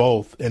one or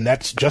both, and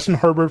that's Justin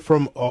Herbert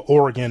from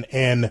Oregon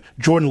and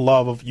Jordan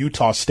Love of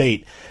Utah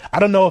State.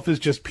 I don't know if it's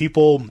just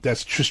people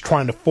that's just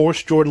trying to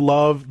force Jordan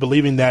Love,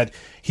 believing that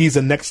he's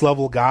a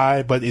next-level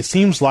guy, but it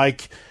seems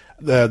like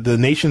the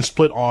nation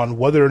split on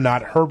whether or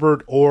not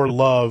Herbert or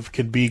Love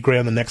can be great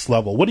on the next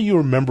level. What do you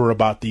remember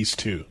about these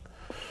two?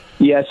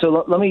 Yeah,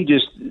 so let me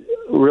just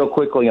real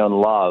quickly on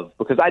Love,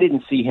 because I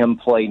didn't see him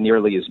play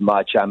nearly as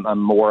much. I'm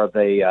more of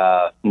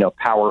a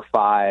Power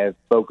 5,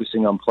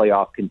 focusing on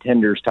playoff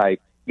contenders type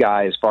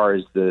guy as far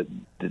as the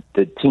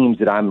teams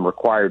that I'm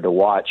required to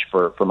watch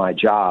for my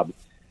job.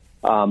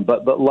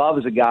 But Love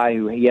is a guy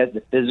who he has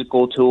the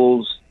physical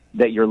tools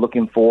that you're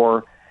looking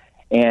for.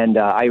 And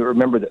I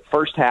remember the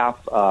first half,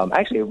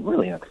 actually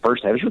really not the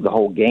first half, it was the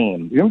whole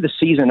game. You remember the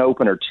season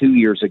opener 2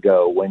 years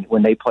ago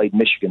when they played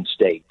Michigan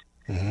State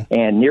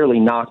and nearly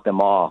knocked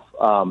them off?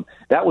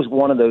 That was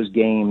one of those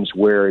games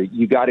where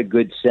you got a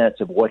good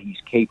sense of what he's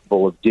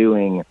capable of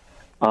doing,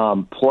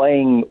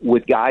 playing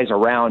with guys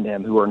around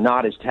him who are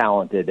not as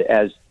talented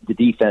as the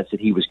defense that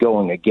he was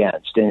going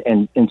against.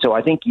 And so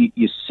I think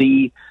you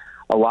see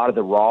a lot of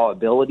the raw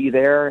ability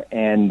there,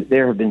 and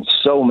there have been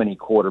so many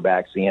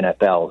quarterbacks in the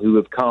NFL who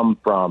have come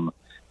from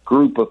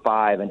Group of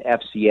Five and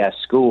FCS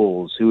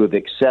schools who have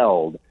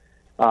excelled,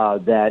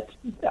 that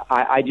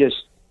I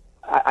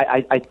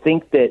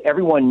think that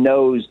everyone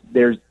knows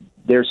there's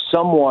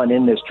someone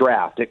in this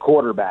draft at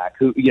quarterback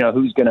who's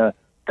going to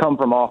come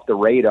from off the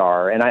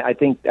radar, and I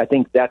think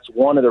that's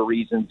one of the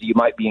reasons you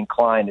might be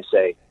inclined to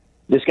say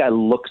this guy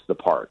looks the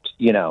part,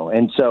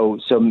 and so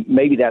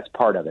maybe that's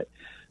part of it.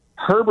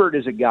 Herbert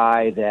is a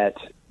guy that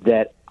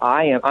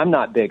I'm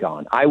not big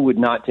on. I would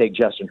not take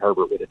Justin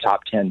Herbert with a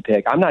top 10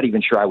 pick. I'm not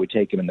even sure I would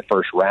take him in the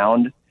first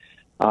round.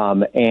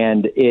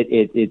 And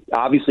it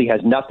obviously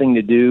has nothing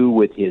to do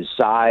with his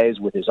size,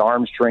 with his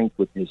arm strength,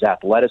 with his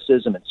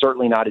athleticism, and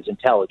certainly not his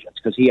intelligence,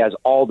 because he has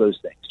all those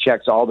things,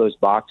 checks all those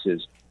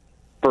boxes.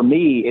 For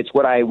me, it's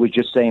what I was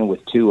just saying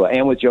with Tua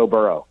and with Joe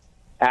Burrow,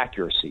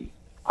 accuracy.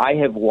 I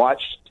have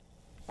watched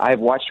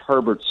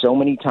Herbert so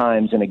many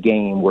times in a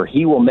game where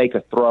he will make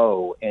a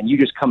throw and you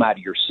just come out of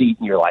your seat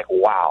and you're like,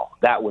 wow,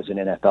 that was an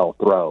NFL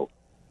throw.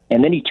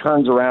 And then he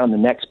turns around the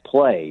next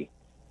play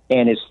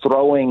and is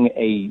throwing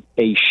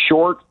a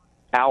short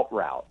out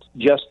route,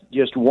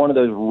 just one of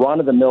those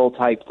run-of-the-mill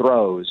type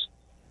throws,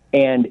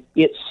 and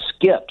it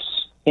skips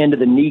into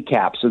the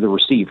kneecaps of the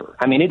receiver.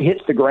 I mean, it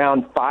hits the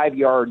ground 5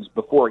 yards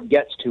before it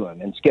gets to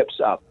him and skips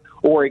up,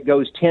 or it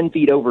goes 10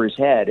 feet over his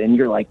head, and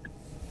you're like,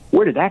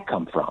 where did that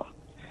come from?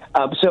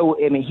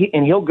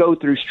 He'll go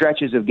through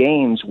stretches of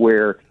games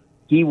where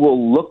he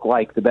will look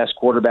like the best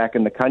quarterback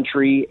in the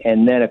country,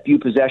 and then a few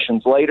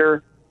possessions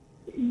later,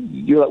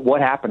 you're like,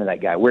 what happened to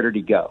that guy? Where did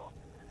he go?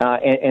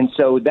 And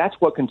so that's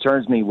what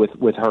concerns me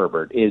with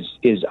Herbert is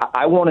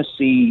I want to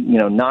see,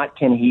 not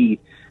can he,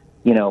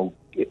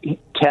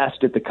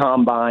 test at the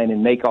combine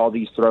and make all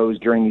these throws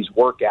during these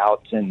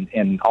workouts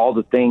and all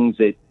the things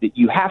that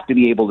you have to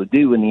be able to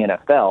do in the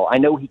NFL. I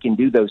know he can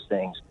do those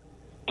things.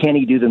 Can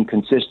he do them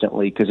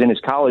consistently? Because in his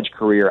college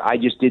career, I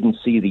just didn't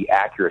see the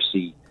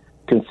accuracy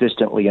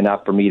consistently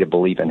enough for me to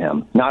believe in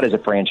him, not as a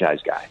franchise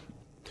guy.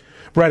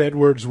 Brad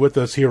Edwards with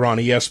us here on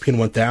ESPN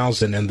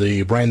 1000 and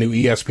the brand new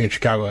ESPN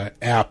Chicago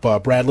app.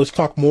 Brad, let's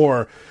talk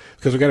more,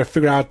 because we've got to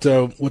figure out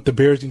what the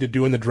Bears need to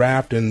do in the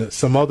draft and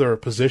some other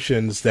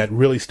positions that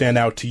really stand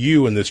out to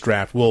you in this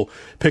draft. We'll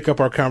pick up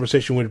our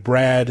conversation with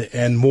Brad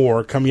and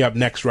more coming up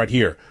next right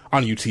here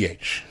on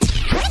UTH.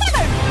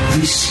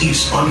 This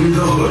is Under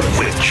the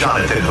Hood with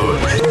Jonathan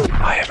Hood.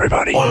 Hi,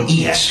 everybody. On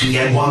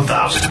ESPN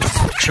 1000,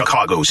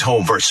 Chicago's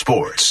home for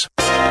sports.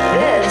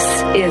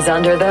 This is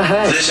Under the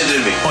Hood. Listen to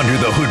me. Under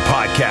the Hood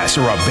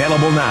podcasts are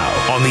available now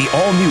on the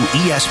all-new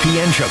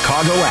ESPN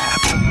Chicago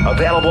app.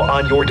 Available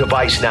on your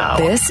device now.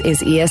 This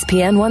is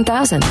ESPN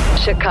 1000,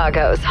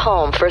 Chicago's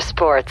home for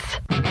sports.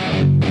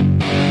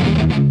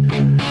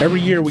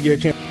 Every year we get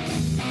a chance.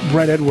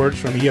 Brad Edwards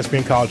from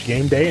ESPN College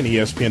Game Day and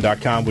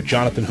ESPN.com with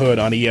Jonathan Hood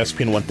on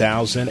ESPN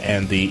 1000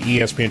 and the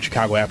ESPN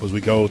Chicago app as we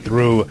go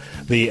through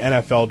the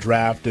NFL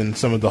draft and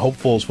some of the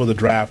hopefuls for the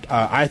draft.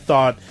 I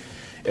thought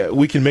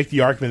we can make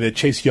the argument that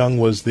Chase Young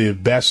was the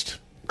best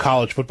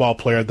college football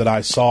player that I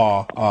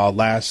saw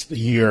last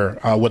year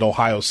with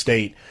Ohio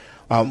State.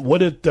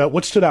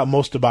 What stood out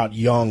most about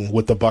Young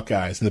with the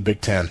Buckeyes in the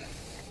Big Ten?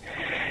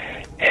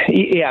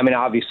 Yeah, I mean,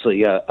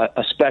 obviously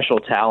a special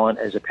talent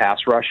as a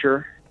pass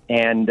rusher.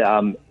 And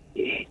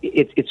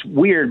it's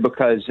weird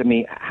because, I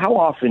mean, how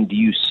often do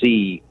you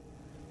see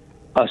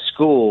a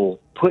school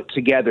put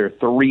together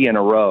three in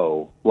a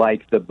row,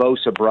 like the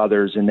Bosa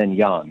brothers and then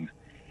Young?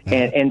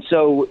 And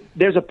so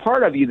there's a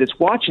part of you that's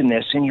watching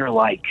this and you're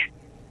like,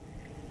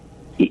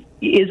 is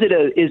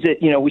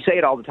it, we say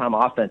it all the time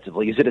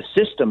offensively, is it a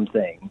system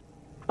thing?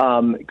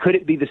 Could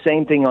it be the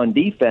same thing on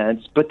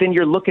defense? But then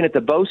you're looking at the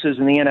Bosas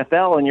in the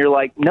NFL and you're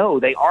like, no,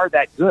 they are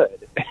that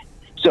good.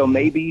 So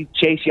maybe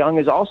Chase Young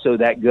is also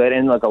that good.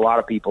 And look, a lot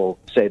of people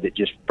say that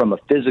just from a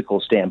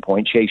physical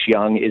standpoint, Chase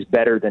Young is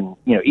better than,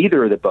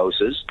 either of the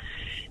Bosas.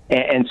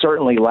 And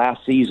certainly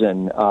last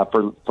season,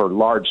 for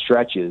large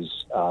stretches,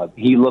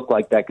 he looked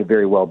like that could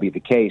very well be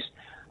the case.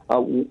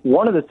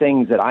 One of the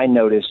things that I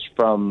noticed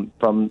from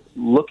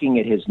looking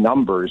at his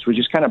numbers was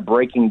just kind of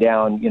breaking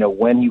down,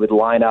 when he would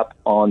line up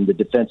on the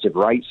defensive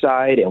right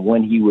side and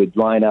when he would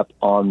line up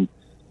on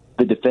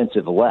the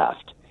defensive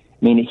left.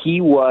 I mean, he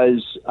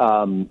was,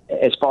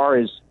 as far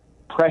as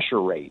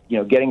pressure rate,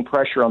 getting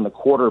pressure on the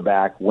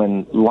quarterback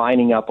when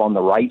lining up on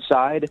the right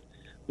side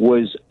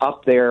was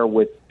up there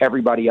with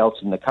everybody else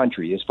in the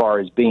country as far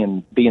as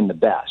being the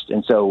best.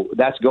 And so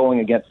that's going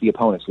against the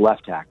opponent's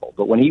left tackle.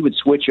 But when he would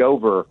switch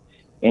over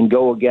and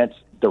go against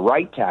the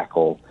right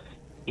tackle,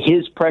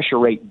 his pressure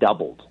rate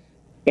doubled.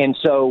 And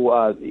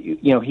so,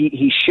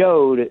 he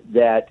showed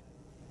that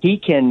he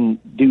can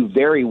do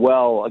very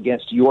well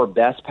against your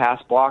best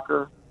pass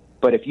blocker.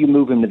 But if you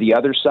move him to the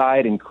other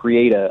side and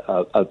create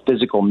a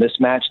physical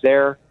mismatch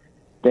there,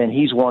 then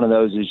he's one of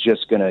those who's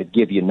just going to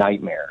give you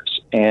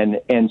nightmares. And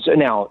so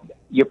now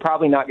you're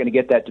probably not going to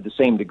get that to the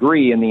same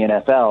degree in the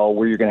NFL,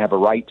 where you're going to have a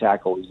right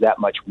tackle who's that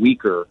much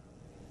weaker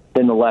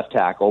than the left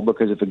tackle,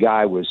 because if a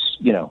guy was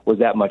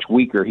that much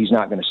weaker, he's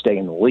not going to stay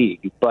in the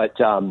league. But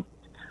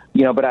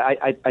but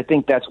I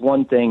think that's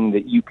one thing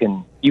that you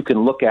can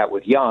look at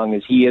with Young,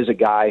 is he is a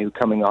guy who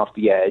coming off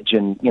the edge,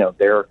 and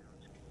there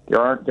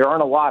aren't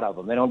a lot of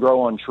them. They don't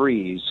grow on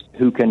trees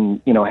who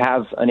can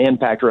have an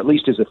impact, or at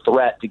least as a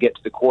threat to get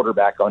to the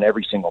quarterback on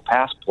every single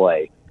pass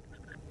play.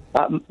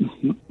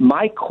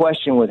 My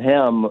question with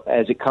him,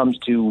 as it comes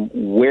to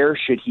where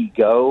should he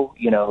go,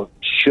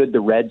 should the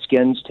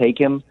Redskins take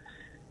him,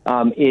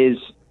 is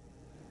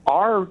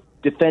our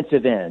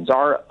defensive ends,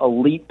 our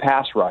elite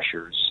pass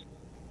rushers,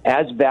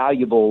 as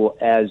valuable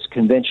as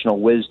conventional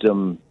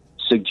wisdom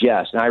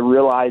suggests. And I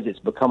realize it's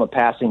become a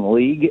passing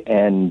league,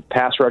 and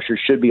pass rushers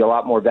should be a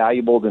lot more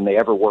valuable than they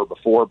ever were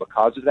before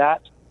because of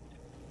that.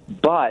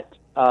 But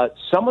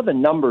some of the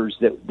numbers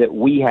that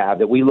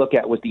we look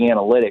at with the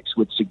analytics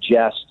would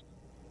suggest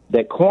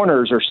that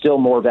corners are still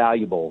more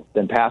valuable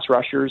than pass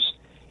rushers.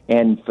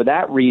 And for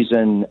that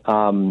reason,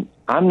 I'm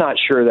not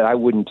sure that I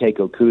wouldn't take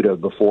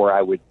Okudah before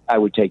I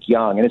would take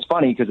Young. And it's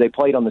funny because they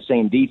played on the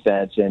same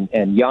defense,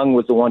 and Young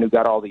was the one who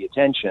got all the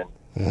attention.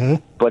 Mm-hmm.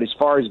 But as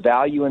far as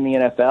value in the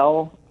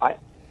NFL,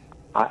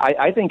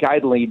 I think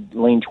I'd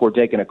lean toward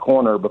taking a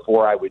corner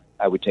before I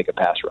would take a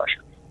pass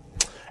rusher.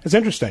 It's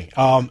interesting.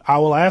 I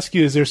will ask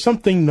you, is there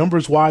something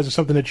numbers-wise or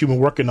something that you've been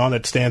working on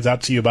that stands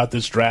out to you about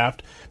this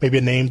draft? Maybe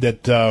a name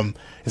that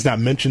is not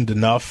mentioned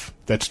enough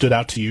that stood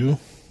out to you?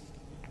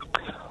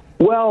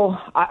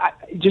 Well,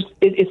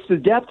 it's the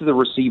depth of the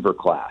receiver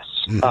class.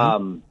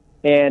 Mm-hmm.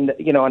 And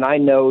I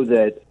know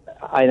that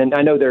I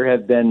know there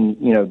have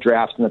been,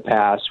 drafts in the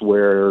past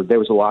where there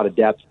was a lot of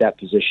depth at that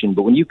position,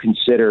 but when you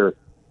consider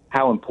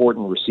how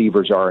important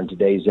receivers are in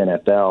today's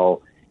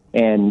NFL,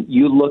 and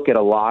you look at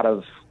a lot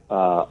of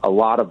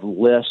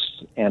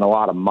lists and a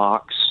lot of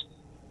mocks,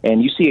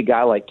 and you see a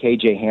guy like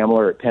KJ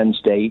Hamler at Penn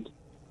State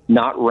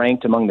not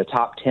ranked among the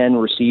top 10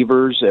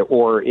 receivers,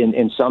 or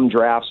in some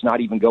drafts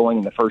not even going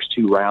in the first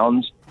 2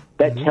 rounds,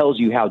 that mm-hmm. tells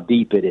you how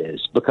deep it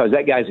is, because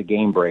that guy's a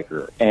game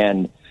breaker.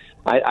 And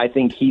I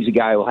think he's a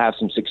guy who will have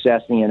some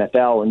success in the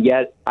NFL. And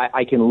yet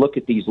I can look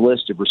at these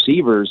lists of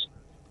receivers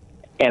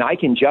and I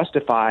can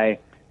justify,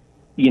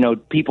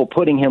 people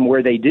putting him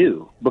where they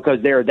do,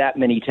 because there are that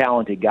many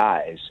talented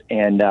guys.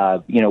 And,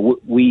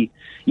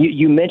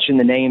 you mentioned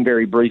the name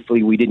very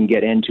briefly. We didn't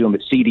get into him,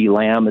 but CeeDee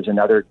Lamb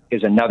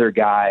is another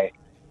guy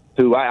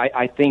who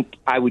I think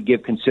I would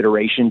give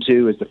consideration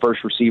to as the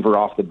first receiver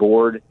off the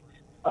board,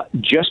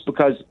 just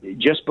because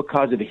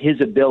of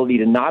his ability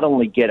to not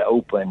only get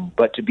open,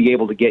 but to be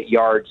able to get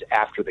yards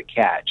after the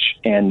catch.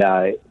 And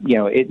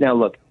now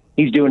look,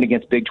 he's doing it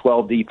against Big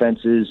 12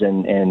 defenses,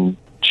 and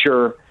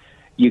sure,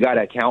 you got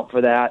to account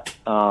for that.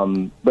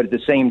 But at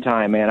the same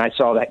time, man, I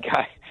saw that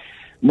guy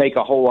make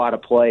a whole lot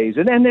of plays.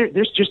 And then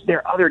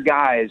there are other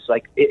guys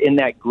like in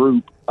that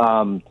group.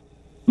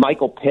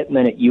 Michael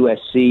Pittman at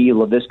USC,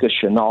 Laviska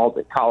Shenault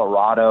at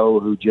Colorado,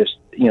 who just,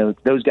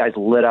 those guys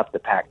lit up the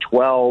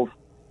Pac-12.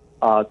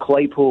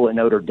 Claypool at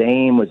Notre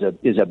Dame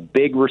is a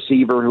big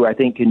receiver who I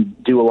think can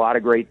do a lot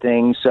of great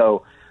things.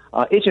 So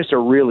it's just a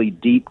really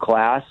deep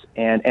class.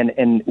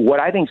 And what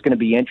I think is going to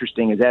be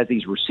interesting is, as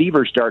these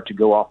receivers start to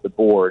go off the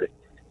board,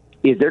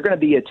 is there going to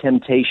be a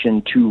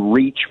temptation to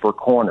reach for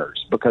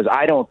corners, because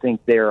I don't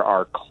think there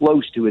are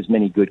close to as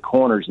many good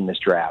corners in this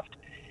draft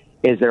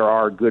as there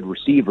are good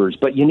receivers,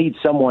 but you need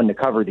someone to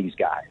cover these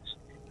guys.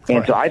 And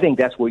right. So I think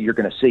that's what you're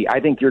going to see.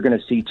 I think you're going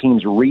to see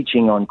teams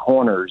reaching on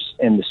corners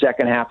in the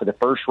second half of the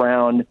first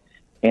round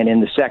and in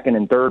the second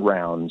and third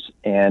rounds.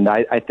 And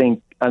I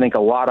think a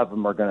lot of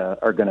them are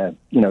going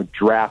to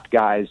draft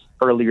guys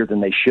earlier than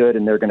they should,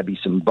 and there are going to be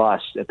some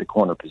busts at the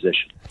corner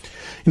position.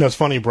 It's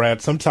funny,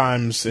 Brad,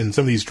 sometimes in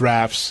some of these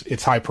drafts,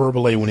 it's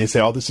hyperbole when they say,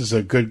 oh, this is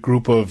a good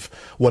group of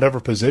whatever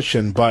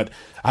position. But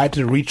I had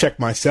to recheck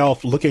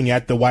myself looking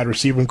at the wide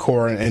receiving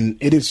core, and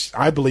it is,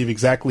 I believe,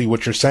 exactly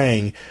what you're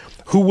saying.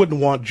 Who wouldn't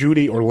want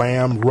Judy or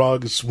Lamb,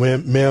 Ruggs,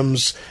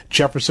 Mims,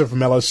 Jefferson from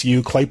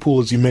LSU,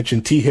 Claypool, as you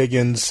mentioned, T.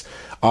 Higgins,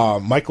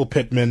 Michael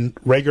Pittman,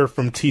 Rager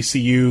from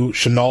TCU,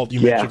 Shenault,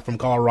 you mentioned, from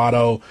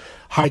Colorado,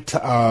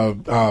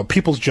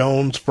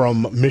 Peoples-Jones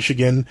from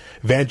Michigan,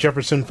 Van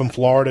Jefferson from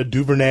Florida,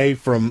 Duvernay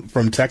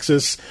from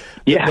Texas.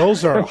 Yeah.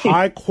 Those are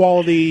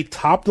high-quality,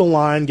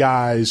 top-of-the-line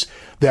guys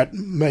that,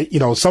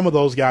 some of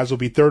those guys will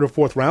be third or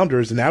fourth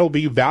rounders, and that will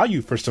be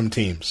value for some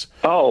teams.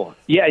 Oh,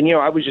 yeah, and,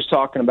 I was just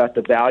talking about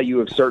the value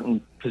of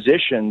certain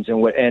positions,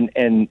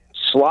 and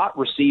slot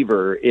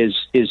receiver is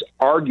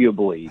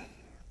arguably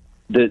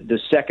the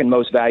second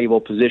most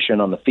valuable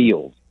position on the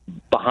field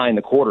behind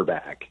the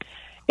quarterback.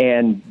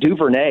 And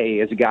Duvernay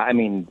is a guy,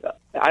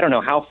 I don't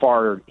know how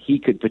far he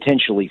could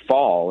potentially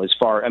fall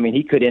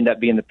he could end up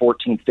being the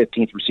 14th,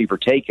 15th receiver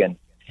taken.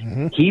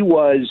 Mm-hmm. He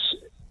was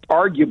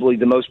arguably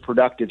the most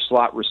productive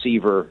slot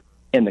receiver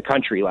in the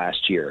country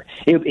last year.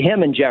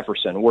 Him and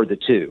Jefferson were the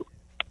two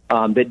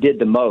that did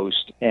the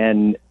most.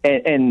 And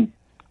I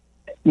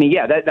mean,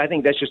 yeah, I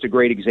think that's just a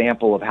great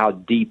example of how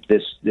deep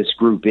this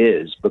group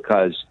is,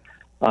 because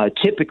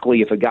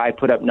typically if a guy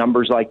put up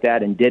numbers like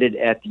that and did it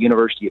at the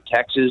University of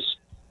Texas,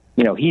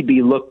 he'd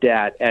be looked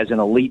at as an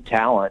elite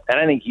talent. And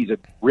I think he's a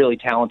really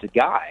talented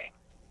guy.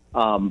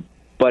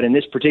 But in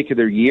this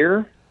particular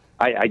year,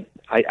 I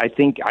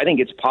think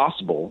it's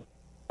possible.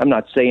 I'm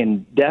not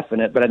saying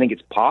definite, but I think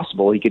it's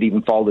possible he could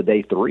even fall to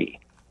day 3.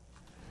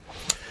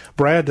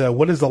 Brad,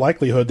 what is the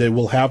likelihood that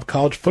we'll have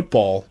college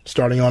football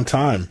starting on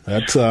time?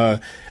 That's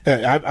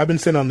I've been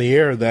saying on the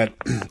air that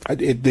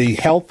the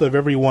health of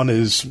everyone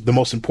is the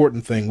most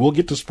important thing. We'll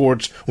get to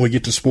sports when we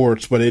get to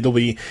sports, but it'll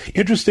be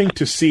interesting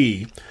to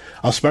see,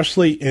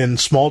 especially in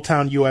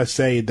small-town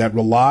USA that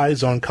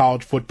relies on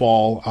college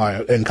football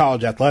and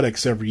college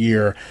athletics every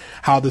year,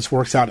 how this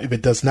works out if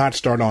it does not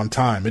start on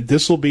time.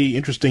 This will be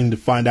interesting to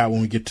find out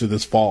when we get to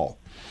this fall.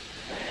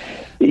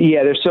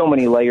 Yeah, there's so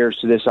many layers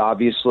to this,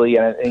 obviously,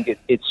 and I think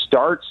it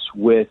starts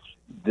with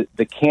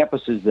the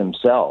campuses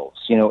themselves.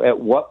 At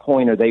what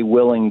point are they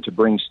willing to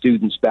bring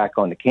students back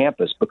onto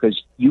campus? Because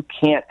you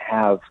can't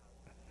have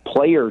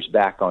players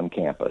back on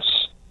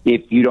campus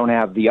if you don't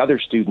have the other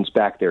students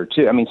back there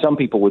too. I mean, some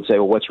people would say,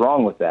 well, what's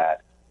wrong with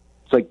that?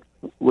 It's like,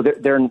 well,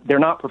 they're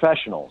not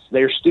professionals.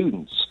 They're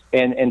students.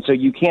 And so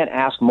you can't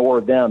ask more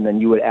of them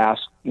than you would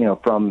ask,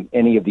 from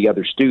any of the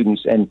other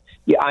students. And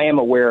yeah, I am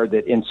aware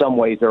that in some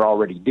ways they're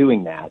already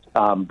doing that.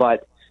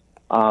 But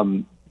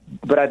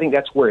I think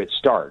that's where it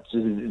starts.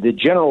 The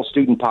general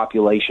student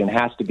population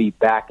has to be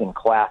back in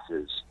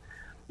classes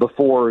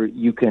before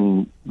you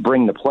can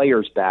bring the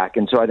players back.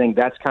 And so I think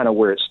that's kind of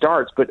where it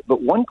starts. But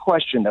one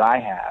question that I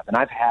have, and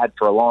I've had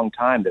for a long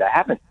time that I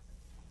haven't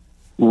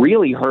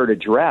really heard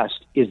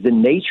addressed, is the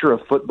nature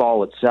of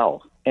football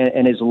itself.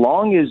 And as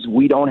long as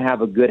we don't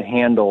have a good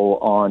handle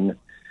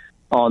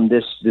on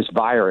this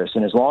virus,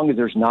 and as long as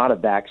there's not a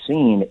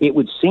vaccine, it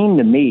would seem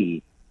to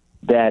me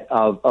that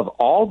of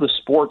all the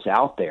sports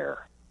out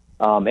there,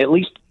 at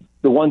least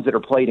the ones that are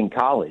played in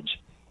college,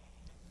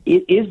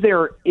 is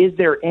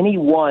there any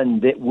one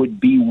that would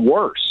be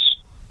worse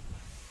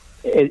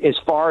as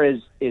far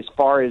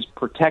as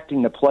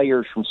protecting the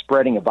players from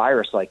spreading a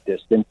virus like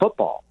this than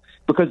football?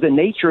 Because the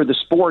nature of the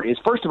sport is,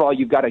 first of all,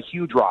 you've got a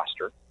huge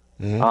roster.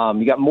 Mm-hmm.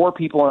 You got more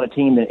people on a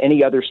team than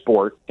any other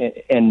sport,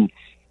 and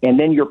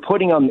then you're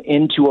putting them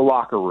into a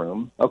locker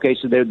room. Okay,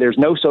 so there's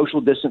no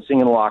social distancing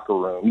in the locker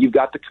room. You've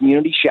got the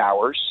community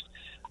showers,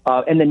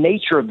 and the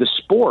nature of the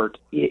sport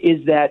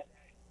is that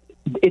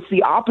it's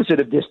the opposite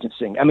of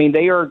distancing. I mean,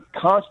 they are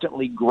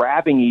constantly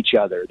grabbing each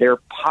other. There are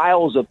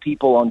piles of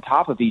people on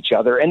top of each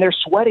other, and they're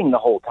sweating the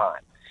whole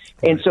time.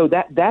 Right. And so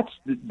that's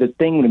the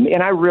thing to me.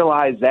 And I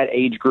realize that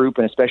age group,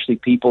 and especially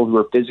people who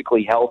are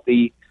physically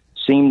healthy,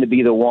 seem to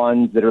be the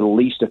ones that are the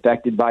least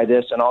affected by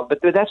this and all.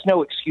 But that's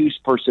no excuse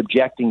for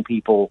subjecting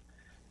people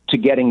to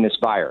getting this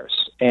virus.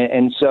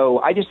 And so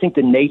I just think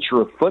the nature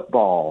of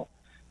football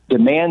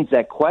demands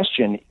that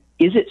question.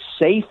 Is it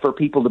safe for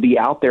people to be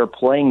out there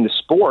playing the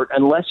sport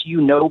unless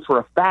you know for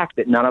a fact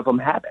that none of them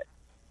have it?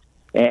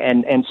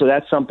 And so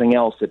that's something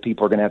else that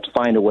people are going to have to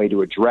find a way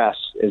to address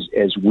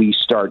as we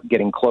start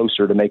getting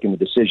closer to making the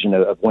decision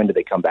of when do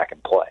they come back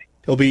and play.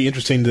 It'll be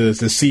interesting to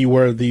see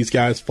where these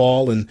guys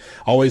fall, and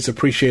always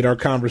appreciate our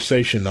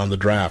conversation on the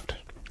draft.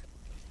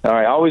 All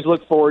right, I always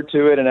look forward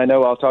to it, and I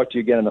know I'll talk to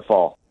you again in the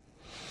fall.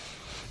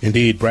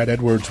 Indeed, Brad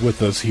Edwards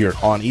with us here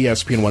on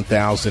ESPN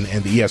 1000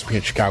 and the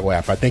ESPN Chicago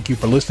app. I thank you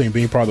for listening and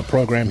being part of the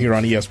program here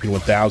on ESPN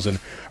 1000.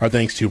 Our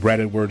thanks to Brad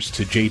Edwards,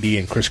 to JD,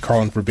 and Chris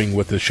Carlin for being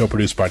with the show,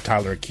 produced by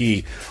Tyler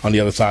Key on the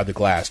other side of the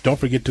glass. Don't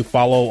forget to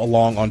follow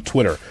along on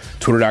Twitter,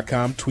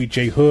 twitter.com,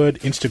 tweetjhood,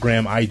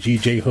 Instagram,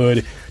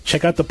 IGJHood.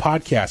 Check out the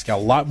podcast. Got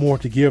a lot more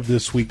to give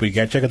this week, but you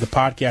got to check out the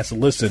podcast and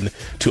listen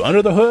to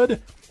Under the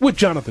Hood with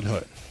Jonathan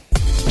Hood.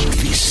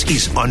 This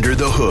is Under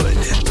the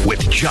Hood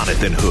with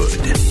Jonathan Hood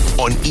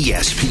on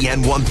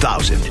ESPN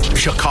 1000,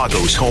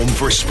 Chicago's home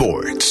for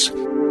sports.